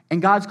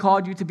 and God's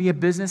called you to be a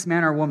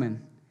businessman or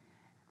woman.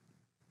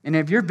 And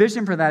if your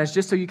vision for that is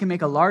just so you can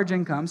make a large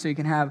income, so you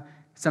can have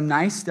some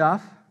nice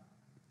stuff,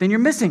 then you're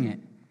missing it.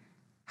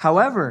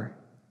 However,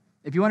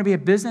 if you want to be a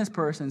business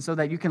person so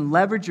that you can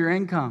leverage your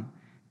income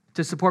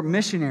to support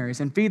missionaries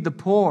and feed the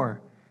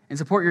poor and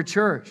support your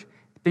church,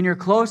 then you're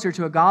closer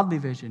to a godly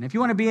vision. If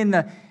you want to be in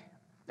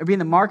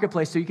the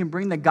marketplace so you can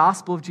bring the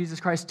gospel of Jesus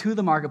Christ to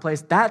the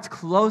marketplace, that's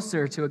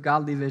closer to a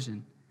godly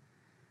vision.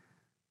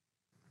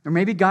 Or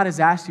maybe God has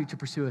asked you to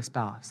pursue a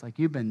spouse. Like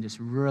you've been just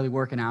really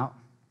working out.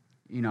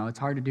 You know, it's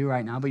hard to do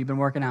right now, but you've been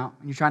working out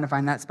and you're trying to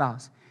find that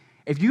spouse.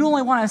 If you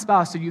only want a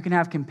spouse so you can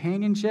have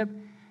companionship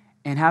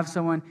and have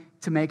someone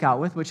to make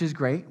out with, which is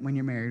great when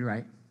you're married,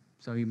 right?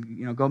 So,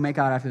 you go make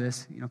out after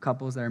this,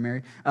 couples that are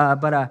married.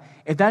 But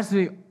if that's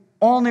the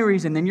only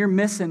reason, then you're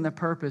missing the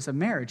purpose of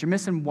marriage. You're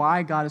missing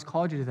why God has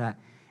called you to that.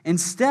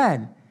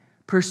 Instead,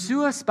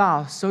 pursue a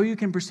spouse so you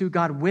can pursue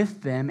God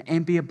with them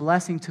and be a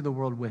blessing to the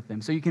world with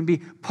them. So you can be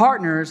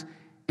partners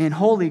in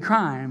holy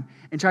crime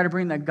and try to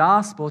bring the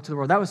gospel to the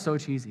world. That was so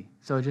cheesy.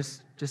 So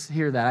just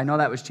hear that. I know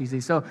that was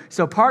cheesy. So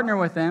partner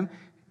with them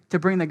to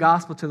bring the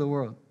gospel to the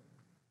world.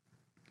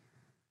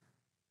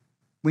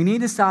 We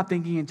need to stop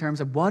thinking in terms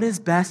of what is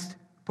best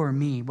for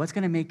me, what's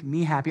going to make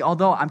me happy.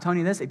 Although I'm telling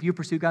you this, if you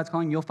pursue God's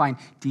calling, you'll find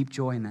deep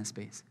joy in that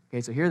space.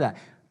 Okay, so hear that.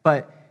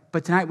 But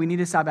tonight we need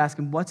to stop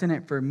asking what's in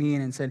it for me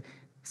and instead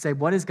say,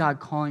 what is God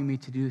calling me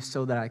to do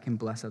so that I can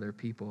bless other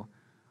people?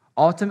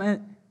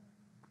 Ultimately,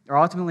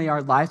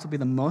 our lives will be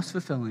the most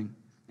fulfilling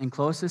and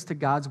closest to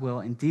God's will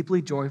and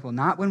deeply joyful,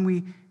 not when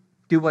we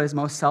do what is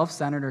most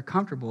self-centered or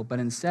comfortable, but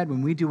instead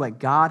when we do what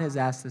God has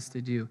asked us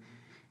to do.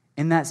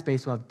 In that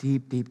space, we'll have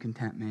deep, deep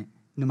contentment,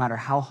 no matter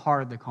how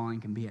hard the calling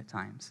can be at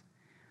times.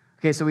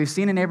 Okay, so we've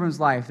seen in Abram's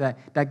life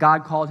that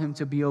God called him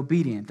to be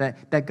obedient,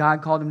 that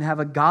God called him to have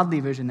a godly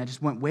vision that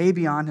just went way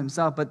beyond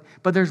himself.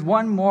 But there's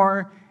one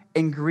more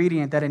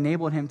ingredient that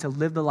enabled him to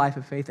live the life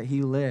of faith that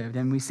he lived.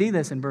 And we see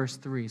this in verse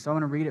 3. So I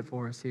want to read it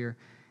for us here.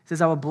 It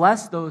says, I will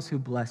bless those who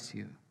bless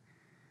you.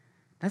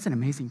 That's an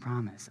amazing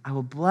promise. I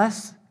will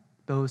bless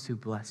those who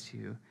bless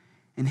you.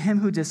 And him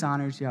who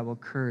dishonors you, I will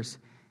curse.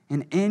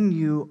 And in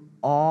you,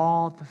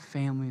 all the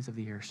families of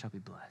the earth shall be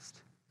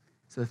blessed.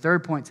 So the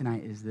third point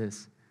tonight is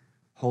this,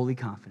 holy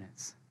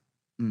confidence.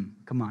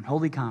 Come on,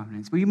 holy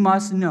confidence. We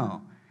must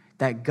know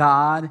that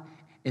God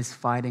is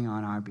fighting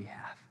on our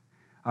behalf.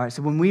 All right,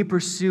 so when we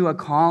pursue a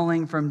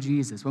calling from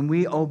Jesus, when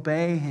we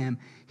obey him,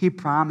 he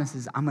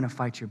promises, I'm going to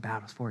fight your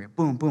battles for you.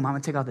 Boom, boom, I'm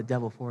going to take out the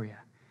devil for you.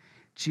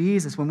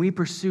 Jesus, when we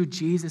pursue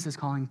Jesus'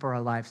 calling for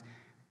our lives,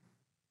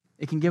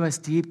 it can give us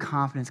deep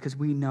confidence because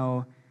we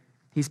know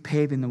he's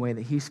paving the way,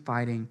 that he's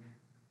fighting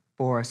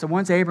for us. So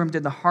once Abram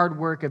did the hard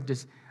work of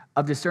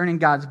discerning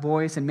God's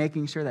voice and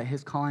making sure that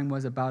his calling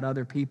was about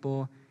other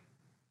people,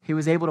 he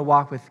was able to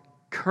walk with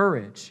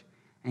courage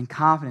and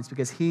confidence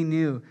because he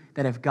knew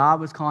that if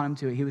God was calling him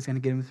to it, he was going to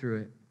get him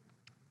through it.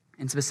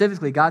 And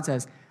specifically, God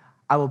says,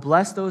 I will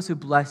bless those who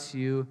bless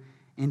you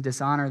and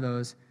dishonor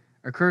those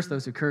or curse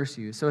those who curse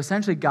you. So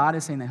essentially, God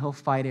is saying that he'll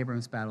fight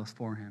Abram's battles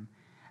for him.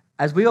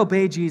 As we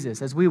obey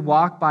Jesus, as we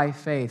walk by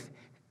faith,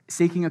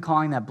 seeking a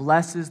calling that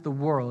blesses the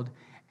world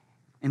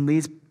and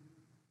leads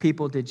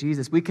people to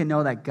Jesus, we can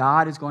know that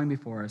God is going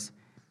before us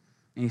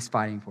and he's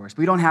fighting for us.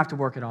 We don't have to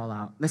work it all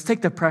out. Let's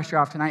take the pressure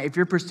off tonight. If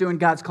you're pursuing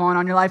God's calling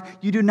on your life,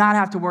 you do not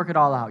have to work it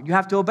all out. You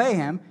have to obey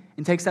him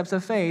and take steps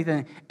of faith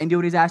and do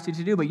what he's asked you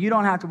to do, but you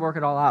don't have to work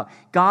it all out.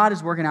 God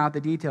is working out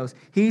the details.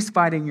 He's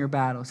fighting your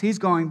battles. He's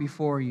going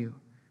before you.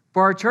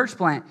 For our church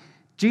plant,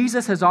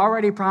 Jesus has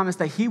already promised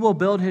that he will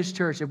build his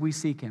church if we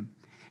seek him.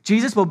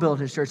 Jesus will build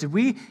his church. If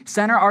we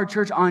center our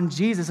church on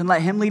Jesus and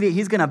let him lead it,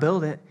 he's going to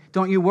build it.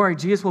 Don't you worry.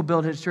 Jesus will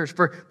build his church.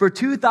 For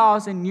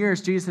 2,000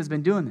 years, Jesus has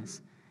been doing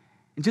this.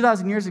 And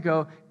 2,000 years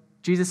ago,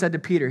 Jesus said to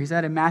Peter, he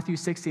said in Matthew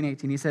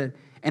 16:18, he said,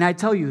 and I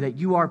tell you that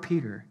you are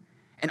Peter,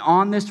 and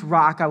on this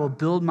rock I will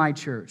build my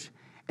church,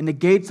 and the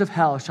gates of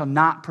hell shall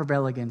not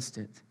prevail against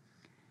it.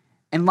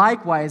 And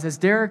likewise, as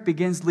Derek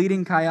begins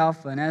leading Chi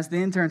Alpha, and as the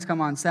interns come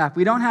on staff,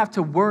 we don't have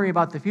to worry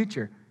about the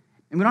future,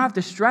 and we don't have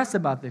to stress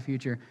about the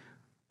future,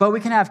 but we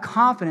can have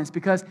confidence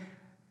because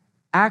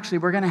actually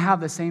we're going to have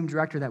the same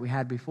director that we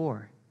had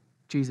before.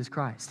 Jesus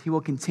Christ. He will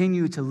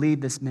continue to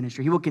lead this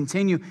ministry. He will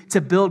continue to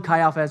build Chi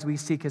Alpha as we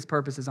seek his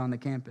purposes on the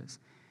campus.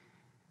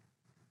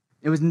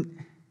 The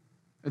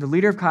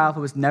leader of Chi Alpha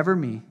was never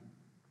me.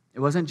 It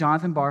wasn't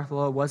Jonathan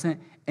Bartholow. It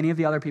wasn't any of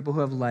the other people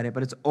who have led it,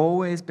 but it's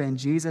always been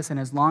Jesus, and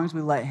as long as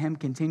we let him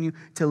continue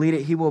to lead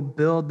it, he will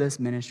build this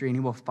ministry and he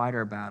will fight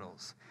our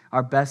battles.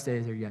 Our best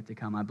days are yet to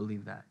come. I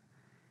believe that.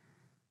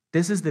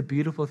 This is the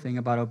beautiful thing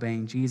about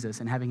obeying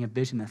Jesus and having a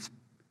vision that's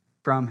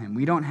from him.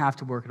 We don't have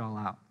to work it all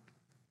out.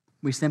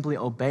 We simply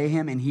obey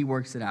him and he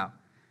works it out.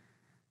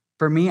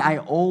 For me, I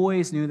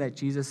always knew that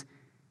Jesus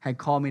had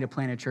called me to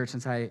plant a church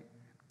since I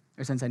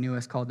knew it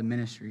was called the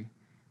ministry.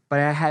 But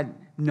I had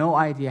no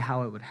idea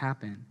how it would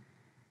happen.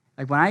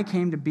 Like when I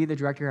came to be the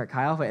director at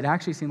Chi Alpha, it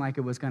actually seemed like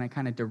it was going to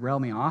kind of derail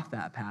me off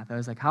that path. I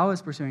was like, how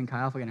is pursuing Chi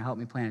Alpha going to help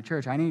me plant a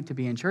church? I need to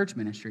be in church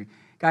ministry.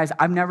 Guys,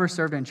 I've never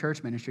served in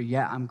church ministry,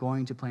 yet I'm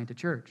going to plant a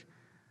church.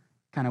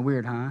 Kind of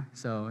weird, huh?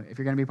 So if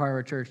you're going to be part of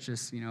our church,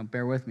 just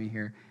bear with me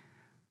here.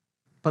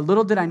 But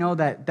little did I know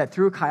that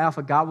through Chi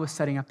Alpha, God was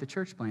setting up the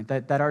church plant,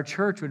 that our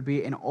church would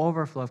be an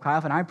overflow of Chi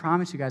Alpha. And I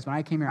promise you guys, when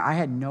I came here, I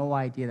had no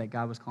idea that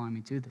God was calling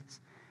me to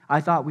this. I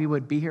thought we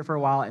would be here for a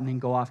while and then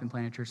go off and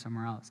plant a church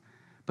somewhere else.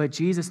 But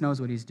Jesus knows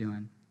what he's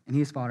doing, and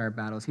he's fought our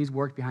battles. He's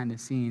worked behind the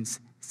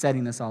scenes,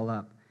 setting this all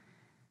up.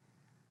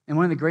 And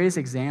one of the greatest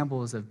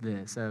examples of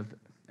this, of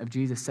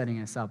Jesus setting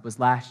us up, was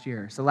last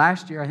year. So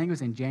last year, I think it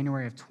was in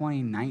January of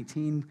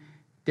 2019,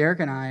 Derek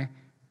and I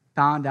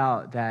found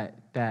out that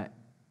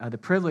the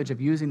privilege of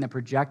using the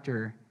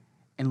projector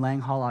in Lang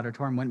Hall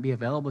Auditorium wouldn't be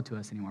available to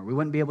us anymore. We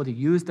wouldn't be able to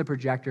use the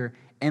projector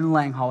in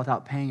Lang Hall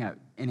without paying an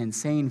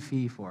insane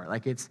fee for it.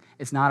 Like it's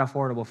not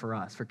affordable for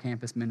us, for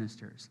campus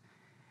ministers.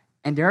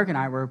 And Derek and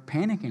I were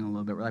panicking a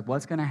little bit. We're like,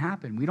 what's going to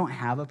happen? We don't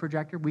have a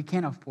projector. We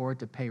can't afford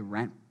to pay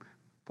rent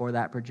for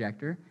that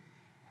projector.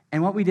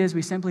 And what we did is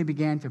we simply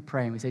began to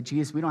pray. And we said,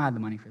 Jesus, we don't have the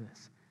money for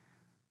this.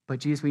 But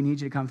Jesus, we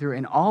need you to come through.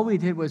 And all we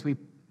did was we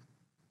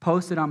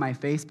posted on my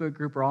Facebook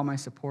group where all my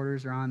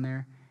supporters are on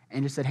there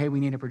and just said, hey, we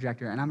need a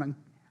projector. And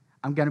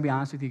I'm going to be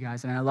honest with you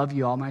guys, and I love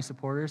you, all my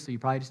supporters, so you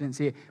probably just didn't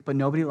see it, but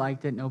nobody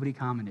liked it, nobody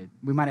commented.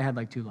 We might have had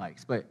like 2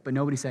 likes, but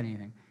nobody said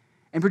anything.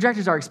 And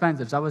projectors are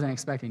expensive, so I wasn't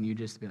expecting you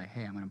just to be like,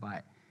 hey, I'm going to buy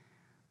it.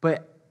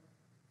 But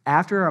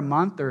after a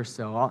month or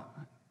so,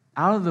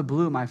 out of the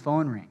blue, my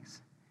phone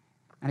rings.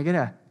 And I get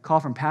a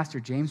call from Pastor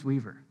James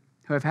Weaver,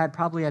 who I've had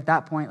probably at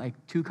that point like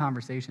 2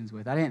 conversations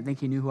with. I didn't think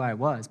he knew who I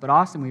was, but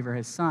Austin Weaver,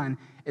 his son,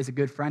 is a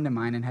good friend of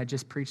mine and had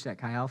just preached at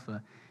Chi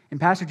Alpha. And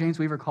Pastor James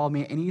Weaver called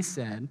me, and he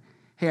said,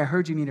 hey, I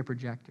heard you need a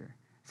projector.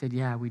 I said,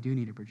 yeah, we do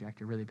need a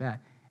projector really bad.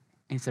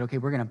 And he said, okay,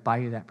 we're going to buy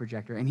you that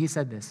projector. And he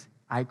said this,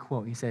 I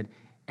quote, he said,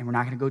 and we're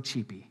not going to go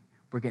cheapy.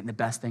 We're getting the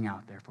best thing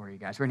out there for you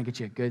guys. We're going to get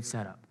you a good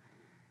setup.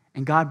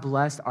 And God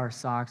blessed our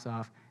socks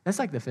off. That's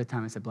like the 5th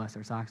time I said blessed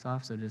our socks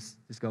off, so just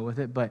go with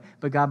it. But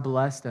God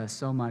blessed us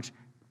so much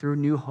through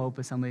New Hope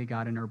Assembly of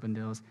God in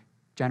Urbandale's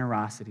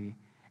generosity,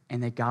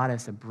 and they got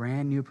us a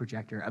brand new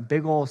projector, a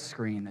big old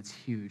screen that's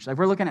huge. Like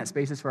we're looking at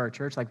spaces for our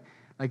church, like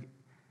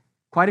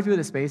quite a few of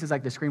the spaces,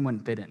 like the screen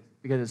wouldn't fit in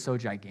because it's so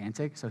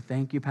gigantic. So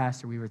thank you,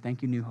 Pastor Weaver.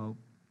 Thank you, New Hope.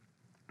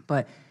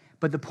 But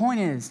the point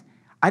is,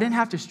 I didn't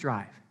have to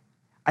strive.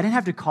 I didn't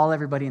have to call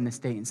everybody in the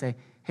state and say,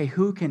 hey,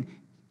 who can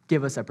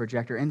give us a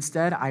projector?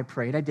 Instead, I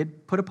prayed. I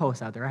did put a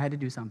post out there. I had to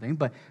do something,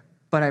 but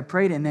I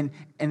prayed, and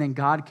then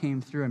God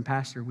came through, and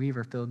Pastor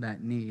Weaver filled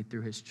that need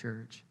through his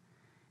church.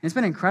 And it's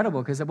been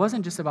incredible because it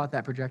wasn't just about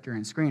that projector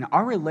and screen.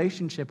 Our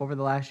relationship over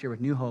the last year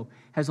with New Hope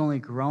has only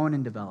grown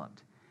and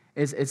developed.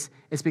 It's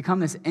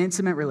become this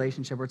intimate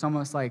relationship where it's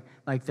almost like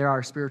they're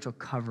our spiritual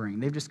covering.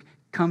 They've just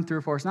come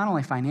through for us, not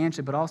only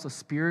financially, but also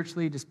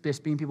spiritually,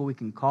 just being people we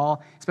can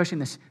call, especially in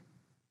this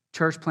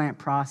church plant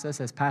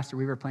process as Pastor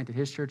Weaver planted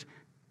his church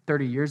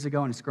 30 years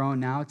ago, and it's grown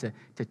now to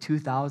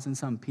 2,000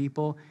 some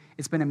people.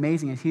 It's been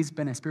amazing, and he's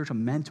been a spiritual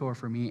mentor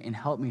for me and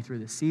helped me through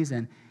the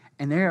season.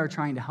 And they are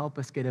trying to help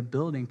us get a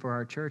building for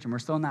our church, and we're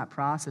still in that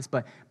process.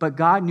 But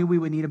God knew we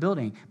would need a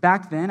building.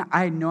 Back then,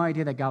 I had no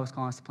idea that God was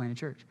calling us to plant a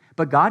church.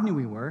 But God knew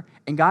we were,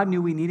 and God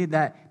knew we needed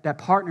that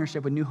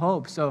partnership with New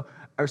Hope so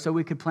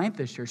we could plant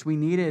this church. We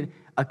needed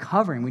a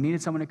covering. We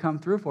needed someone to come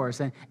through for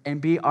us and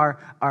be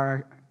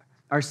our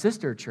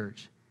sister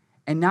church.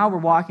 And now we're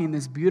walking in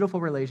this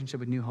beautiful relationship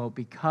with New Hope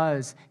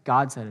because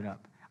God set it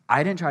up.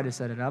 I didn't try to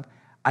set it up.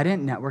 I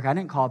didn't network. I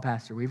didn't call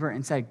Pastor Weaver.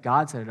 Instead,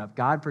 God set it up.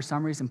 God, for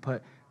some reason,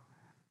 put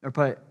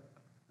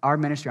our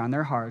ministry on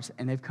their hearts,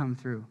 and they've come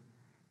through.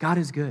 God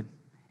is good.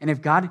 And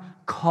if God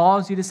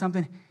calls you to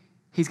something,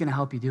 he's going to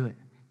help you do it.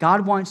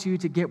 God wants you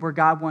to get where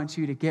God wants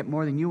you to get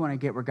more than you want to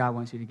get where God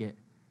wants you to get.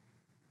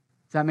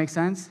 Does that make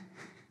sense?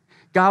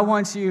 God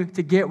wants you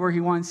to get where he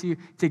wants you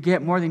to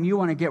get more than you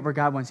want to get where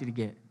God wants you to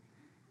get.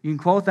 You can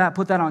quote that,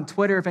 put that on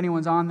Twitter if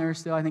anyone's on there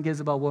still. I think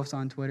Isabel Wolf's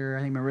on Twitter.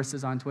 I think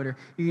Marissa's on Twitter.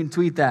 You can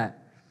tweet that.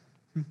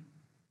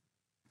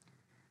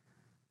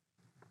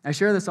 I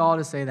share this all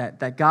to say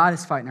that God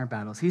is fighting our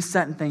battles. He's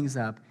setting things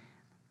up.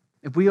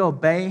 If we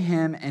obey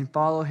him and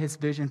follow his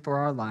vision for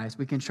our lives,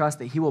 we can trust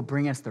that he will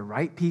bring us the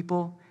right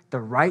people,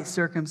 the right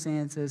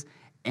circumstances,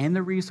 and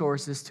the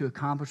resources to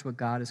accomplish what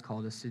God has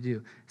called us to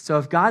do. So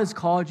if God has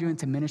called you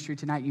into ministry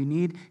tonight, you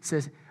need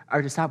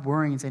to stop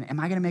worrying and saying, am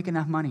I going to make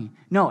enough money?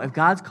 No, if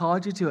God's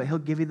called you to it, he'll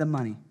give you the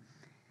money.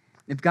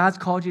 If God's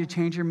called you to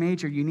change your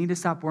major, you need to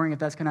stop worrying if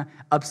that's going to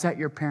upset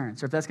your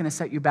parents or if that's going to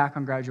set you back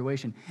on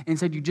graduation.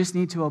 Instead, you just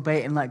need to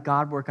obey and let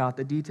God work out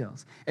the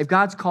details. If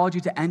God's called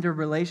you to end a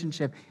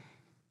relationship,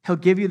 he'll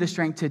give you the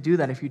strength to do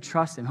that if you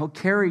trust him. He'll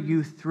carry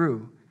you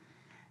through.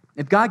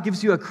 If God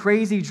gives you a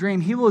crazy dream,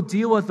 he will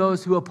deal with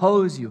those who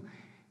oppose you.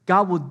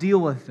 God will deal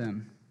with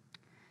them.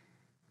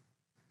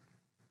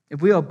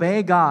 If we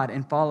obey God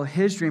and follow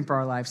his dream for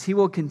our lives, he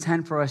will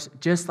contend for us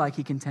just like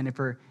he contended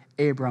for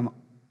Abram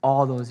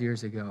all those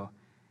years ago.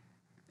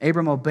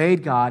 Abram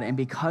obeyed God, and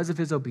because of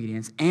his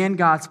obedience and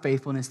God's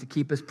faithfulness to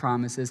keep his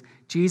promises,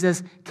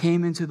 Jesus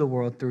came into the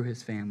world through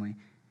his family.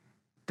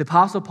 The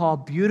Apostle Paul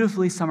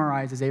beautifully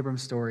summarizes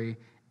Abram's story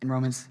in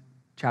Romans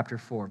chapter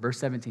 4. Verse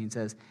 17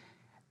 says,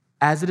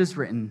 as it is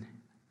written,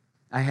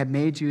 I have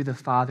made you the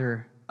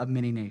father of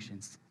many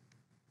nations.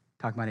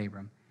 Talking about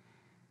Abram.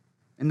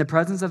 In the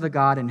presence of the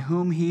God in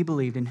whom he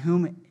believed, in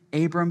whom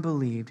Abram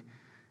believed,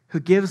 who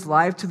gives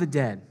life to the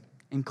dead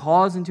and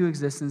calls into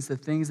existence the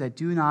things that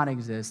do not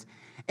exist.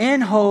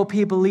 In hope,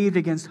 he believed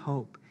against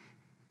hope,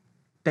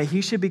 that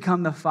he should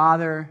become the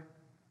father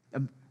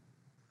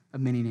of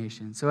many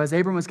nations. So as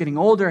Abram was getting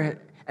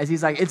older, as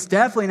he's like, it's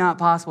definitely not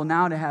possible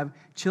now to have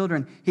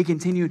children, he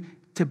continued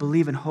to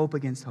believe in hope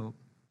against hope.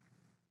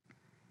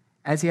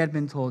 As he had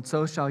been told,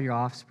 so shall your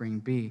offspring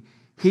be.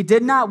 He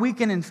did not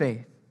weaken in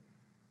faith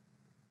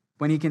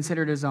when he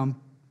considered his own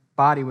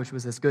body, which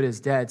was as good as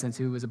dead, since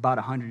he was about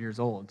 100 years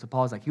old. So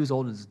Paul's like, he was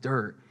old as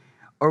dirt.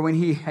 Or when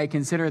he had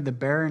considered the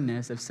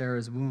barrenness of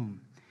Sarah's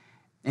womb.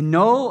 And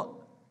no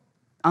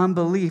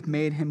unbelief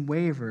made him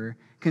waver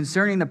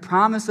concerning the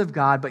promise of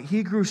God, but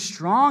he grew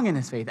strong in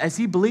his faith. As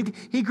he believed,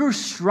 he grew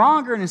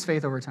stronger in his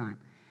faith over time.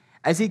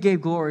 As he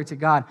gave glory to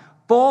God,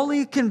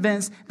 fully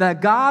convinced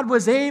that God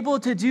was able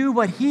to do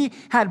what he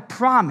had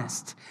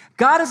promised.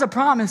 God is a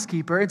promise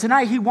keeper, and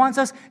tonight he wants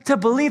us to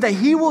believe that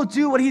he will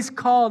do what he's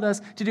called us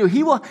to do.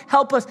 He will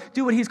help us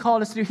do what he's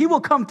called us to do. He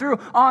will come through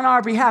on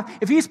our behalf.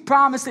 If he's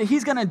promised it,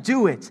 he's going to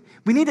do it.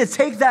 We need to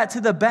take that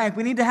to the bank.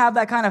 We need to have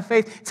that kind of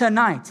faith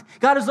tonight.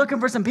 God is looking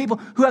for some people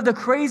who have the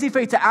crazy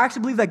faith to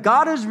actually believe that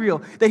God is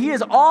real, that he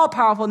is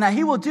all-powerful, and that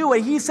he will do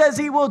what he says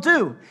he will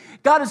do.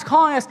 God is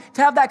calling us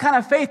to have that kind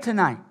of faith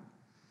tonight.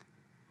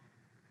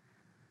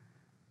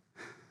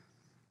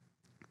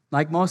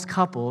 Like most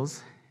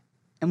couples,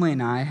 Emily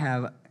and I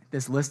have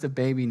this list of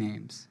baby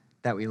names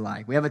that we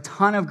like. We have a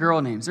ton of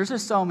girl names. There's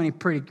just so many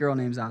pretty girl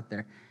names out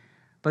there.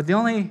 But the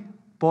only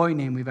boy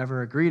name we've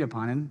ever agreed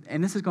upon,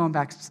 and this is going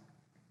back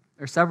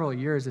several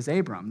years, is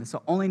Abram. That's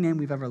the only name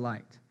we've ever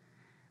liked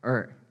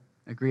or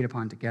agreed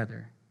upon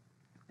together.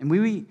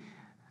 And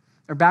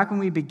back when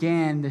we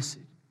began this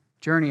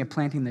journey of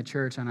planting the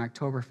church on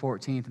October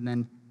 14th and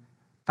then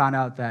found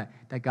out that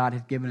God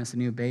had given us a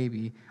new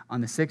baby on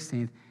the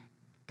 16th,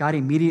 God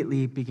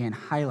immediately began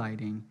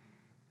highlighting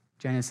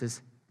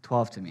Genesis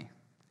 12 to me.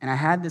 And I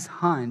had this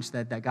hunch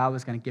that God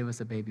was going to give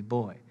us a baby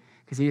boy,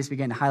 because he just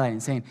began to highlight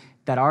and saying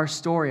that our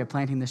story of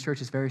planting this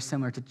church is very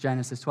similar to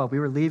Genesis 12. We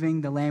were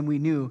leaving the land we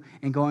knew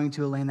and going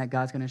to a land that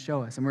God's going to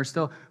show us. And we're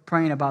still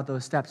praying about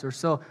those steps. We're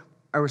still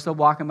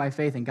walking by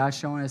faith, and God's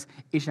showing us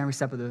each and every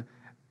step of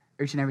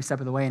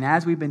the way. And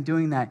as we've been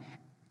doing that,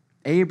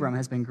 Abram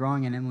has been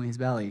growing in Emily's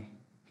belly.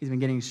 He's been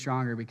getting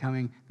stronger,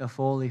 becoming the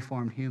fully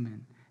formed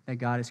human that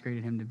God has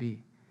created him to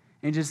be.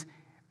 And it just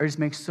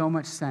makes so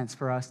much sense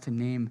for us to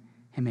name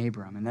him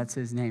Abram, and that's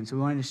his name. So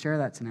we wanted to share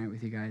that tonight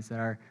with you guys, that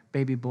our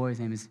baby boy's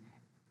name is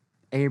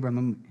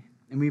Abram,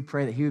 and we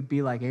pray that he would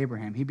be like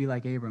Abraham. He'd be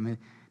like Abram,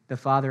 the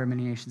father of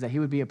many nations, that he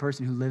would be a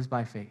person who lives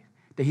by faith,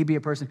 that he'd be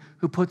a person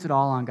who puts it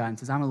all on God and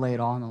says, I'm going to lay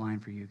it all on the line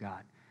for you,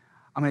 God.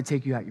 I'm going to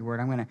take you at your word.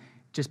 I'm going to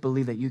just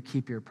believe that you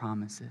keep your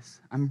promises.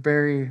 I'm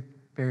very,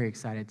 very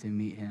excited to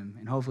meet him,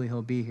 and hopefully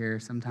he'll be here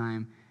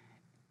sometime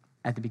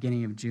at the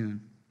beginning of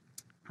June.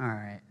 All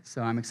right,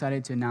 so I'm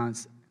excited to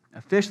announce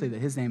officially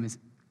that his name is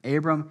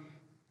Abram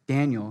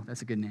Daniel,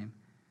 that's a good name,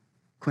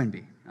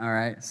 Quinby. All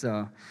right,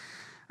 so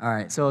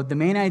the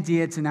main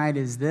idea tonight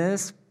is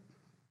this.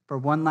 For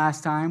one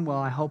last time, well,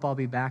 I hope I'll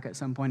be back at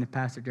some point if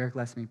Pastor Derek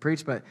lets me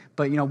preach, but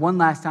one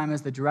last time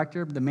as the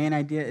director, the main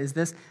idea is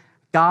this.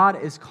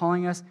 God is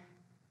calling us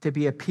to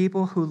be a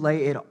people who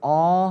lay it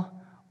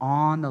all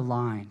on the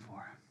line for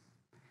him.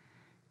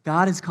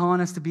 God is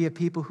calling us to be a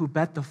people who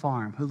bet the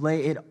farm, who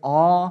lay it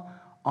all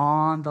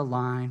on the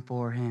line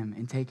for him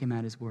and take him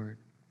at his word.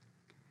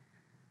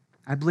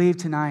 I believe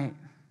tonight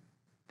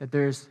that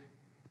there's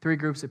 3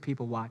 groups of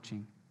people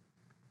watching.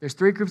 There's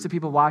 3 groups of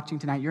people watching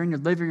tonight. You're in your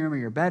living room or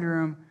your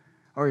bedroom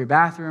or your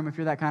bathroom if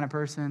you're that kind of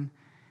person,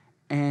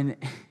 and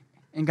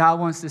God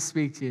wants to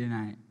speak to you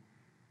tonight.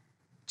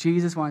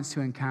 Jesus wants to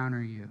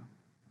encounter you.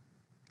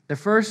 The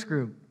first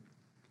group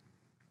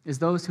is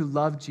those who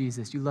love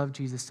Jesus. You love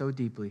Jesus so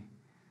deeply,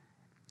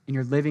 and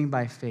you're living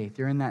by faith.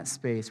 You're in that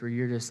space where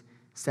you're just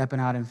stepping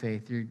out in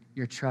faith.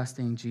 You're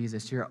trusting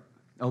Jesus. You're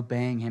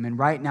obeying him. And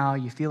right now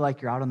you feel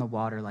like you're out on the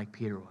water like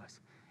Peter was.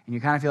 And you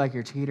kind of feel like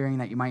you're teetering,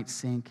 that you might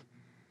sink.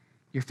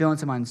 You're feeling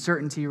some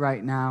uncertainty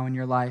right now in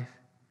your life.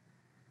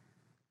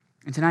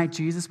 And tonight,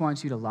 Jesus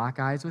wants you to lock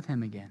eyes with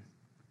him again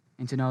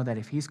and to know that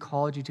if he's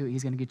called you to it,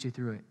 he's going to get you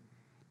through it.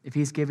 If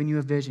he's given you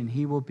a vision,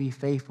 he will be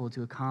faithful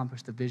to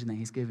accomplish the vision that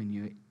he's given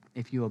you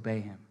if you obey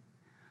him.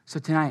 So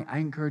tonight, I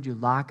encourage you,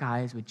 lock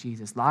eyes with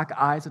Jesus. Lock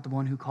eyes with the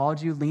one who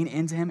called you. Lean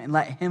into him and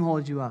let him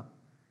hold you up.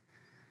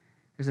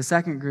 There's a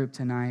second group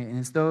tonight, and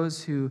it's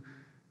those who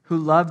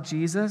love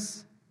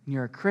Jesus, and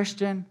you're a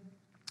Christian,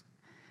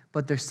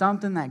 but there's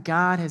something that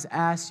God has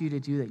asked you to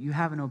do that you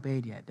haven't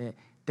obeyed yet,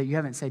 that you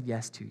haven't said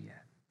yes to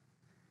yet.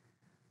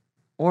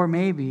 Or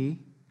maybe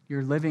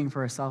you're living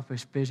for a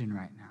selfish vision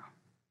right now.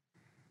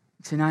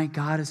 Tonight,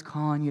 God is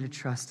calling you to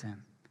trust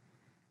him.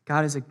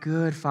 God is a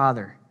good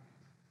father.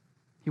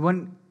 He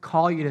wouldn't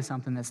call you to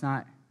something that's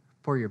not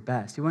for your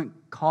best. He wouldn't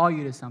call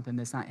you to something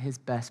that's not his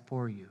best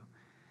for you.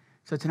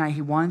 So tonight,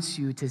 he wants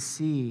you to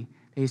see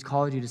that he's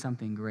called you to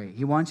something great.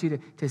 He wants you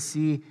to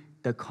see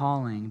the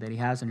calling that he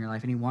has in your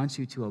life, and he wants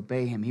you to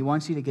obey him. He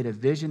wants you to get a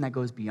vision that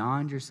goes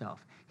beyond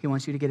yourself. He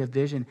wants you to get a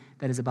vision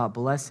that is about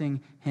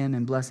blessing him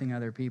and blessing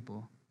other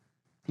people.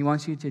 He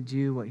wants you to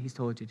do what he's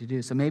told you to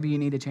do. So maybe you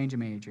need to change a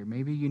major.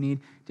 Maybe you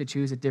need to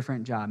choose a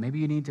different job. Maybe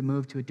you need to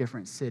move to a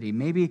different city.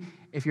 Maybe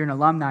if you're an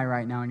alumni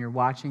right now and you're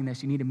watching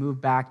this, you need to move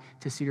back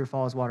to Cedar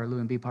Falls, Waterloo,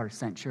 and be part of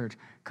Sent Church.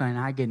 Can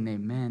I get an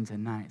amen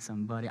tonight,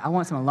 somebody? I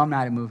want some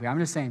alumni to move here. I'm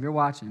just saying, if you're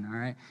watching, all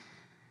right?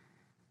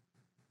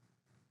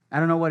 I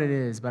don't know what it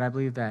is, but I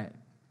believe that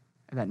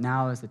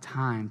now is the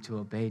time to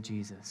obey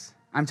Jesus.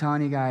 I'm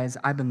telling you guys,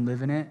 I've been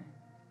living it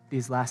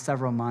these last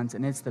several months,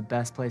 and it's the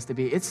best place to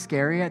be. It's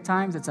scary at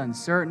times. It's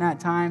uncertain at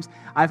times.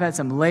 I've had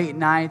some late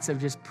nights of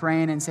just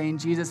praying and saying,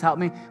 Jesus, help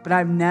me. But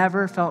I've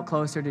never felt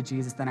closer to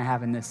Jesus than I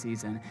have in this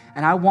season.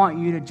 And I want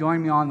you to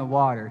join me on the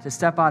water, to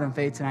step out in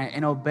faith tonight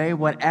and obey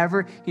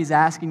whatever he's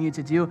asking you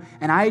to do.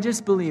 And I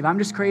just believe, I'm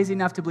just crazy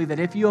enough to believe that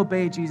if you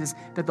obey Jesus,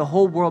 that the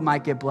whole world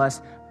might get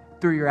blessed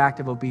through your act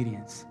of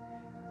obedience.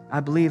 I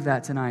believe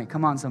that tonight.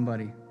 Come on,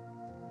 somebody.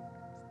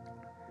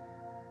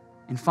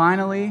 And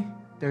finally,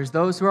 there's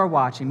those who are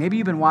watching. Maybe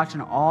you've been watching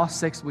all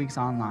 6 weeks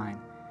online.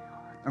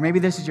 Or maybe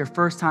this is your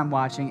first time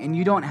watching and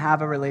you don't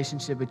have a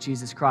relationship with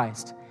Jesus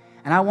Christ.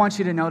 And I want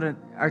you to know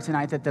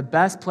tonight that the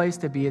best place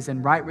to be is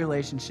in right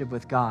relationship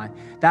with God.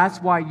 That's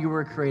why you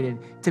were created,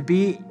 to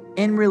be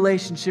in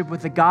relationship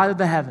with the God of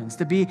the heavens,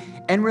 to be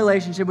in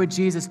relationship with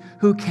Jesus,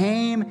 who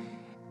came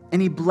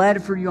and he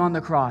bled for you on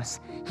the cross.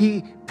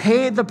 He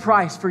paid the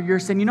price for your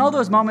sin. You know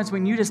those moments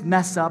when you just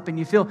mess up and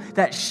you feel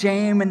that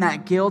shame and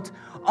that guilt?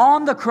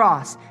 On the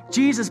cross,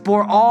 Jesus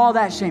bore all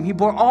that shame. He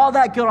bore all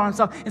that guilt on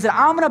himself and said,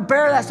 I'm going to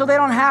bear that so they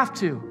don't have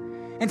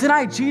to. And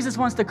tonight, Jesus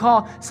wants to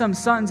call some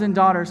sons and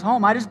daughters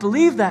home. I just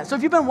believe that. So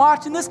if you've been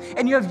watching this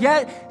and you have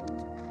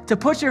yet to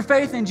put your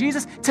faith in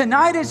Jesus,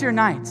 tonight is your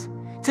night.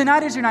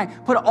 Tonight is your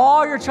night. Put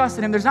all your trust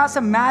in him. There's not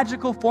some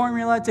magical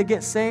formula to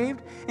get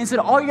saved. Instead,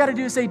 all you got to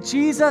do is say,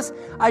 Jesus,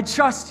 I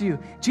trust you.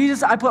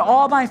 Jesus, I put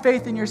all my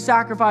faith in your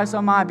sacrifice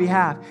on my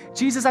behalf.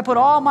 Jesus, I put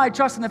all my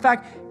trust in the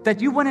fact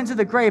that you went into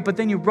the grave, but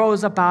then you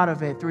rose up out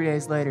of it 3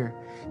 days later.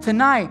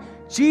 Tonight,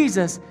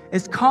 Jesus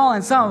is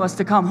calling some of us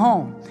to come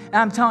home. And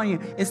I'm telling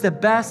you, it's the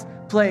best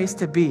place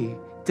to be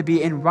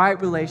in right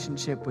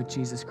relationship with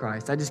Jesus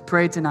Christ. I just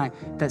pray tonight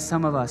that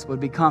some of us would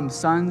become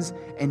sons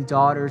and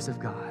daughters of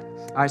God.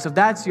 All right, so if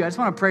that's you, I just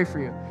want to pray for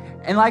you.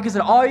 And like I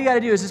said, all you got to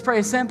do is just pray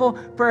a simple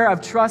prayer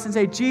of trust and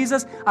say,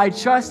 Jesus, I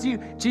trust you.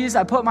 Jesus,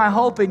 I put my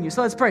hope in you.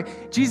 So let's pray.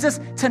 Jesus,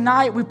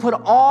 tonight we put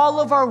all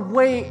of our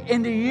weight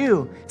into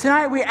you.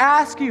 Tonight we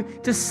ask you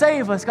to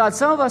save us, God.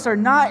 Some of us are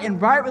not in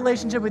right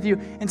relationship with you.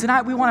 And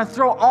tonight we want to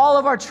throw all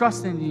of our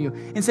trust into you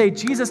and say,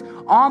 Jesus,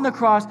 on the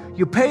cross,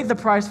 you paid the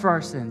price for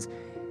our sins.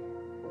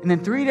 And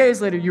then 3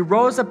 days later, you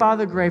rose up out of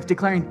the grave,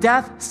 declaring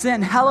death,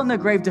 sin, hell, and the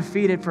grave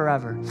defeated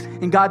forever.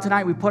 And God,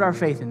 tonight we put our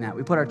faith in that.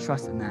 We put our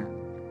trust in that.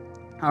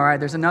 All right,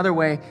 there's another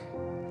way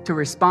to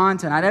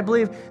respond tonight. I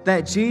believe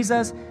that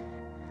Jesus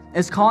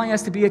is calling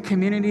us to be a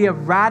community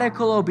of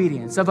radical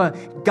obedience, of a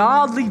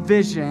godly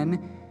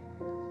vision,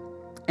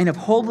 and of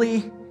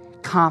holy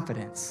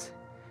confidence.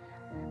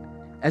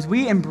 As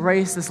we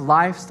embrace this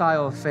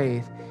lifestyle of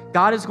faith,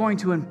 God is going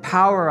to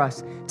empower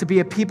us to be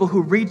a people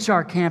who reach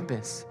our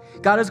campus.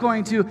 God is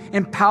going to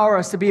empower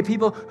us to be a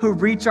people who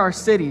reach our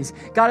cities.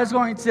 God is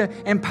going to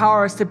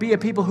empower us to be a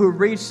people who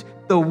reach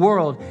the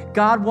world.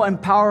 God will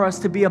empower us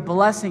to be a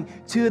blessing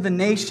to the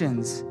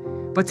nations.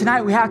 But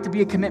tonight we have to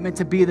be a commitment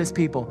to be this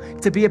people,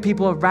 to be a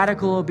people of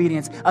radical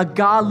obedience, a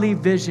godly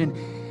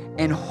vision,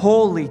 and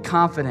holy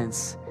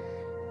confidence.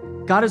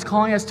 God is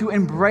calling us to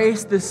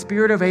embrace the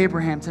spirit of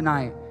Abraham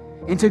tonight.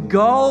 and to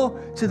go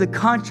to the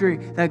country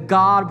that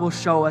God will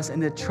show us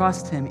and to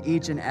trust him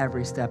each and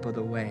every step of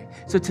the way.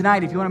 So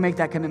tonight, if you want to make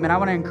that commitment, I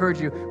want to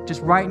encourage you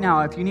just right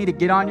now, if you need to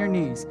get on your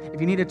knees, if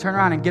you need to turn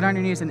around and get on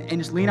your knees and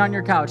just lean on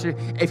your couch,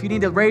 if you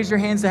need to raise your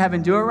hands to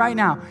heaven, do it right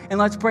now. And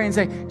let's pray and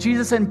say,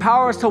 Jesus,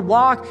 empower us to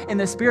walk in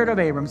the spirit of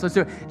Abram. So let's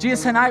do it.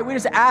 Jesus, tonight, we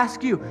just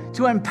ask you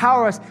to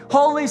empower us.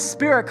 Holy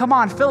Spirit, come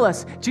on, fill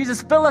us.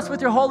 Jesus, fill us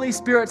with your Holy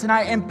Spirit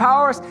tonight.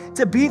 Empower us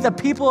to be the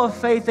people of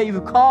faith that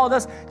you've called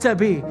us to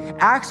be.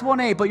 Acts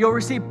 1:8, but you'll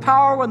receive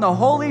power when the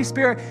Holy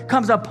Spirit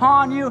comes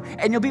upon you,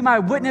 and you'll be my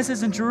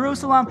witnesses in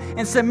Jerusalem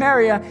and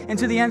Samaria and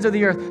to the ends of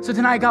the earth. So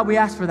tonight, God, we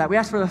ask for that. We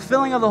ask for the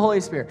filling of the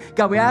Holy Spirit.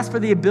 God, we ask for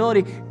the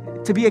ability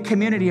to be a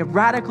community of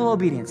radical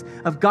obedience,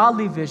 of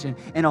godly vision,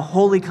 and a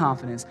holy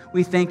confidence.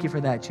 We thank you for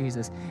that,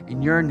 Jesus.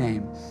 In your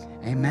name,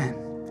 amen.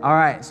 All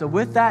right, so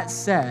with that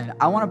said,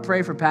 I want to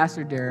pray for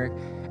Pastor Derek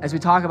as we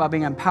talk about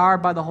being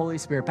empowered by the Holy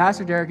Spirit.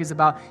 Pastor Derek is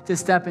about to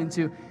step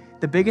into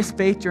the biggest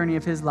faith journey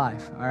of his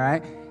life, all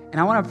right? And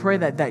I want to pray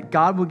that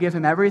God will give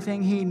him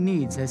everything he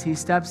needs as he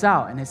steps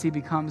out and as he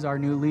becomes our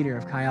new leader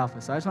of Chi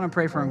Alpha. So I just want to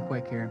pray for him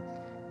quick here.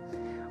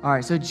 All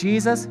right, so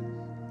Jesus,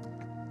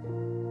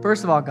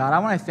 first of all, God, I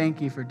want to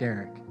thank you for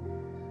Derek.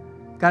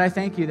 God, I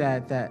thank you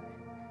that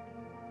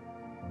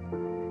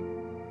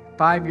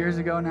 5 years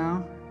ago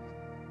now,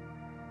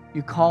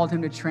 you called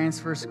him to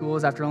transfer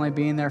schools after only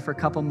being there for a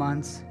couple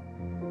months,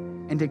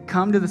 and to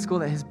come to the school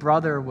that his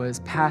brother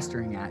was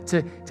pastoring at,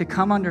 to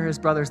come under his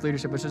brother's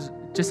leadership, which is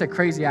just a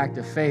crazy act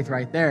of faith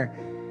right there.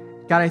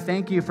 God, I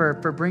thank you for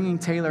bringing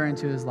Taylor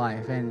into his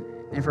life and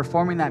for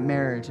forming that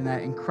marriage and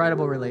that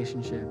incredible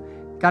relationship.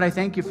 God, I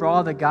thank you for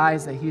all the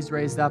guys that he's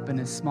raised up in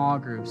his small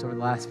groups over the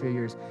last few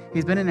years.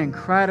 He's been an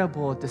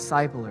incredible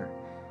discipler.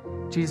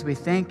 Jesus, we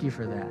thank you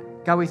for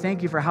that. God, we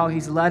thank you for how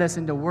he's led us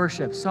into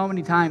worship so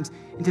many times,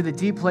 into the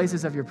deep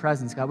places of your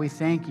presence. God, we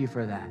thank you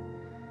for that.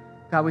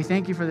 God, we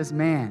thank you for this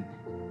man.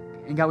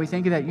 And God, we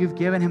thank you that you've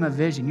given him a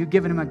vision. You've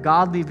given him a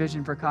godly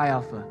vision for Chi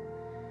Alpha.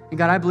 And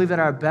God, I believe that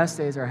our best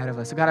days are ahead of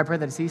us. So God, I pray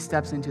that as he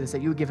steps into this,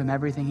 that you would give him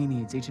everything he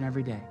needs each and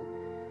every day.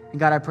 And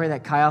God, I pray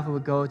that Chi Alpha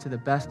would go to the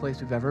best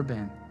place we've ever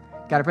been.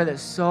 God, I pray that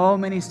so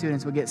many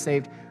students would get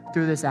saved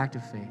through this act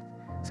of faith.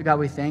 So God,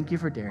 we thank you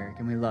for Derek,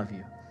 and we love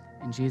you.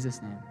 In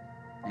Jesus' name,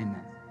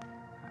 amen.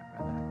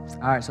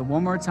 All right, so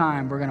one more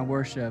time, we're going to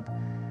worship.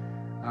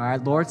 All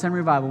right, Lord, send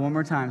revival one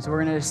more time. So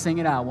we're going to just sing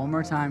it out one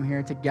more time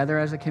here together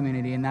as a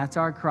community, and that's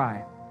our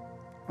cry.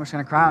 We're just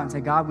going to cry out and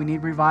say, God, we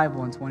need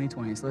revival in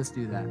 2020, so let's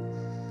do that.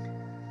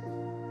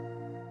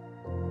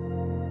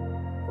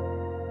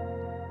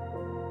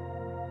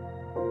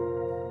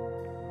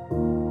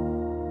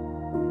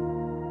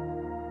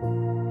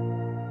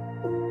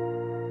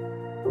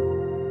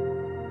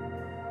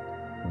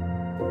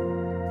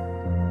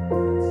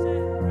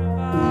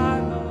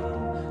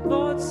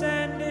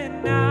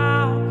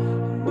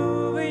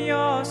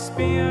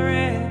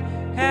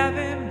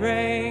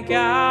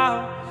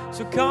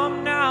 So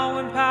come now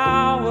in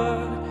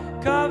power,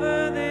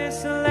 cover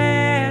this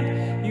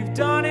land. You've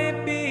done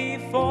it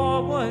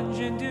before, would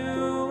you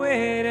do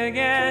it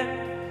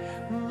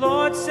again?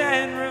 Lord,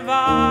 send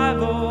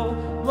revival,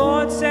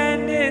 Lord,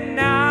 send it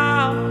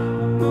now.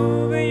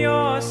 Move in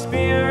your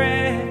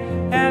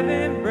spirit,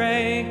 heaven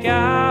break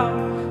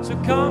out. So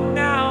come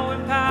now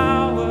in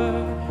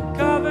power,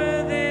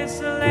 cover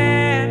this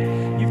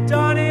land. You've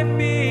done it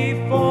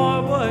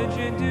before, would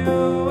you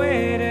do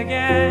it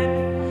again?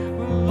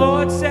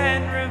 Lord,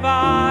 send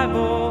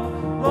revival,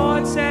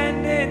 Lord,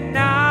 send it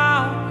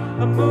now.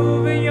 A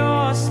move in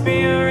your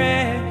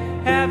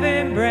spirit,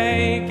 heaven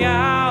break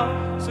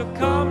out. So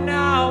come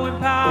now in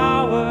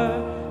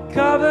power,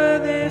 cover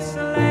this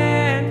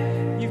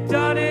land. You've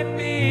done it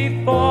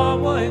before,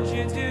 would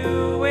you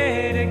do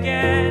it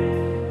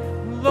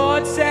again?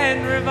 Lord,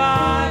 send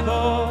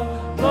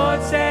revival,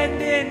 Lord,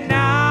 send it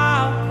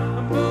now.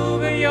 A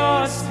move in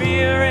your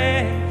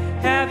spirit,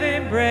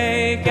 heaven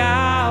break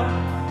out.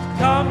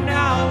 Come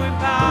now in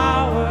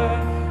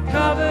power,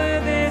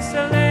 cover this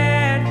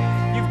land.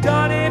 You've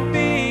done it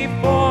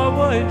before,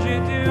 would you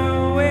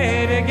do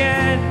it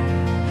again?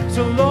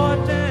 So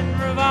Lord, send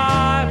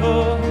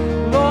revival,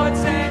 Lord,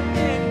 send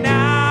it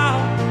now.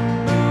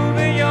 Move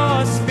in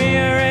your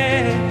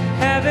spirit,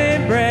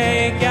 heaven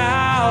break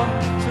out.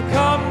 So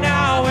come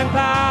now in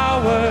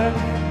power,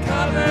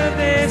 cover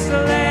this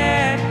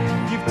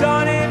land. You've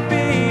done it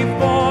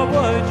before,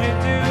 would you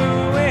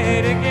do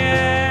it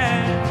again?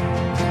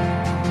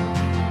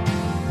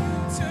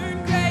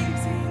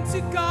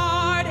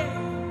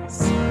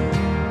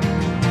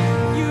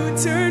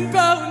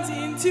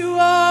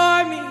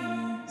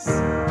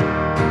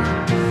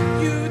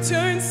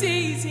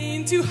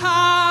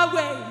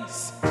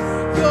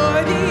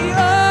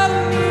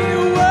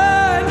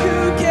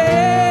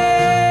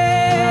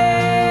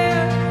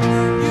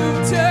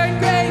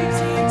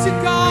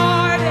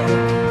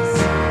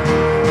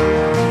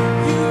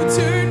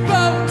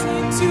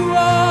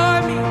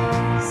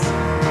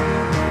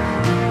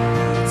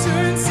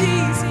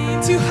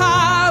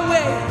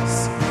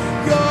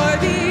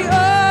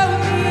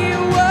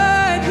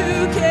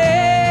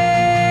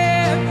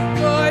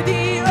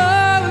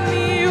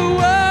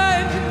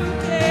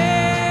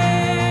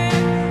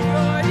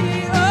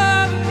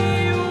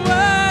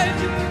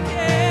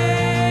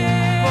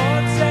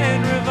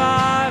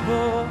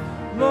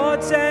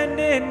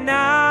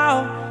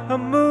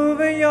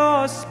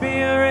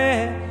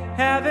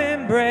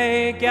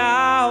 break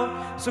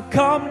out. So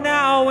come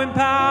now in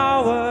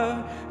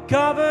power,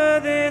 cover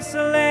this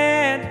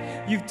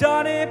land. You've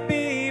done it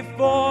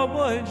before,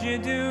 would you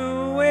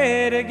do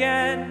it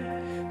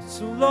again?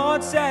 So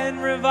Lord,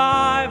 send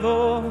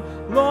revival,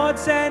 Lord,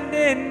 send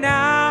it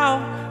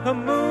now. A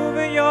move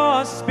of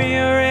your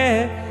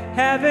spirit,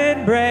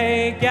 heaven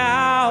break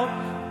out.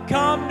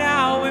 Come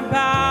now in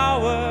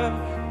power,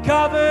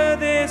 cover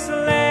this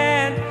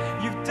land.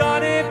 You've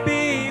done it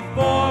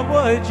before,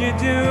 would you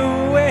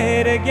do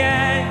it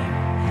again?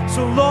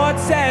 So Lord,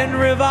 send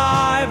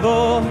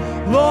revival,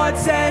 Lord,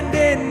 send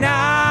it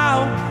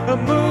now. A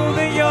move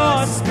of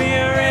your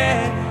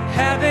spirit,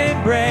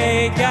 heaven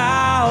break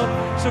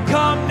out. So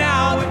come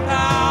now in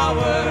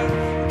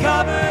power,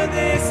 cover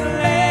this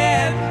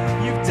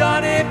land. You've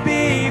done it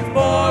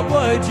before,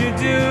 would you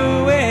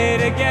do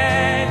it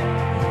again?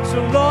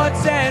 So Lord,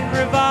 send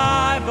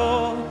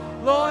revival,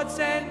 Lord,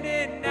 send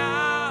it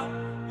now.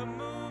 A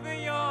move of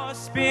your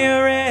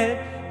spirit,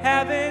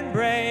 heaven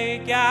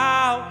break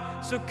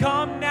out. So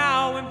come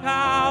now in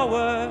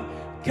power,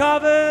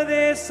 cover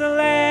this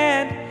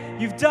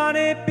land. You've done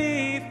it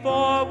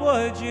before,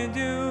 would you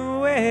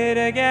do it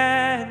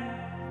again?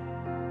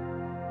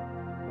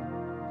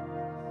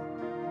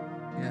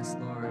 Yes,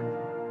 Lord.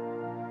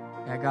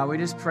 Yeah, God, we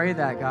just pray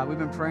that, God. We've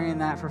been praying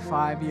that for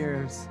 5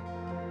 years.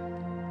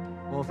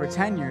 Well, for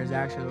 10 years,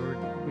 actually, Lord.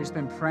 We've just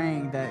been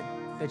praying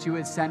that you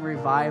would send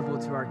revival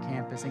to our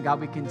campus. And God,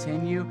 we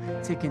continue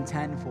to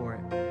contend for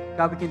it.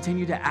 God, we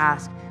continue to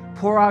ask,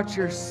 pour out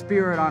your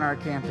spirit on our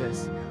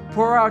campus.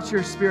 Pour out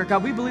your spirit.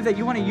 God, we believe that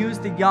you want to use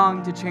the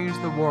young to change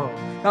the world.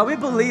 God, we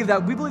believe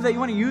that you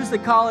want to use the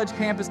college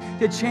campus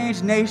to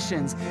change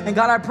nations. And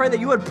God, I pray that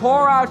you would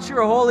pour out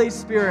your Holy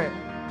Spirit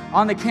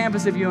on the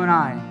campus of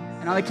UNI,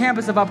 and on the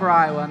campus of Upper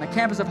Iowa, on the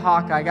campus of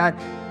Hawkeye. God,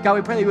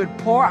 we pray that you would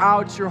pour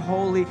out your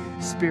Holy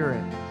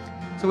Spirit.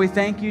 So we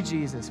thank you,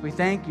 Jesus. We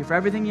thank you for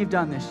everything you've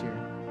done this year.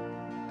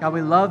 God,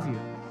 we love you.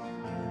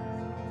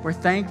 We're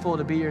thankful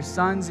to be your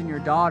sons and your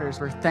daughters.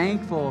 We're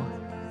thankful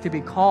to be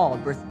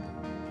called. We're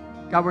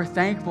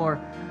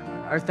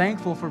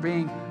thankful for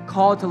being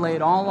called to lay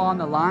it all on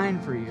the line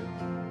for you.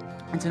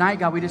 And tonight,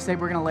 God, we just say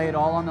we're going to lay it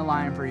all on the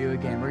line for you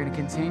again. We're going to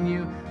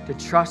continue to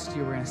trust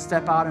you. We're going to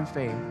step out in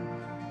faith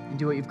and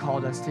do what you've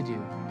called us to do.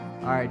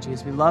 All right,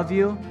 Jesus, we love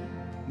you.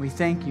 We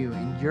thank you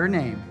in your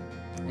name.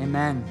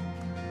 Amen.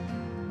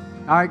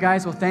 All right,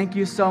 guys, well, thank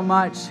you so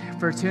much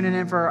for tuning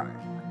in for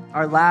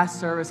our last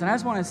service. And I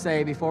just want to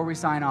say before we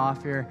sign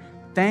off here,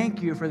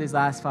 thank you for these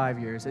last 5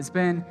 years. It's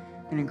been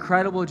an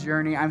incredible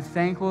journey. I'm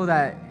thankful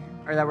that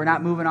we're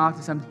not moving off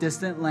to some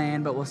distant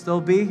land, but we'll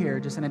still be here,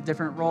 just in a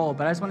different role.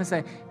 But I just want to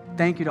say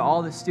thank you to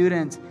all the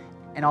students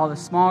and all the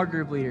small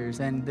group leaders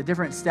and the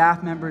different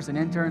staff members and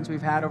interns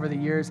we've had over the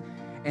years,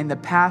 and the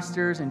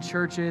pastors and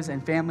churches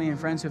and family and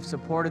friends who have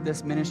supported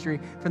this ministry.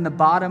 From the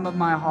bottom of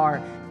my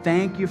heart,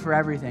 thank you for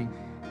everything.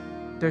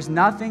 There's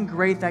nothing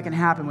great that can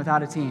happen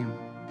without a team.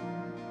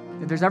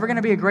 If there's ever going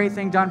to be a great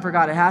thing done for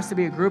God, it has to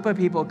be a group of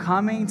people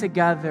coming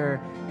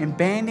together and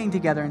banding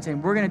together and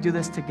saying, we're going to do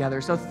this together.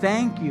 So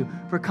thank you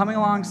for coming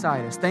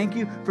alongside us. Thank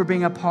you for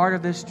being a part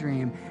of this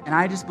dream. And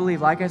I just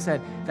believe, like I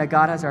said, that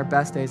God has our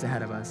best days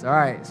ahead of us. All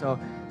right, so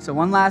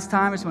one last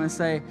time, I just want to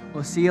say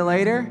we'll see you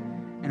later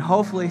and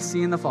hopefully see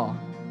you in the fall.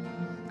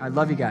 I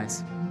love you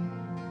guys.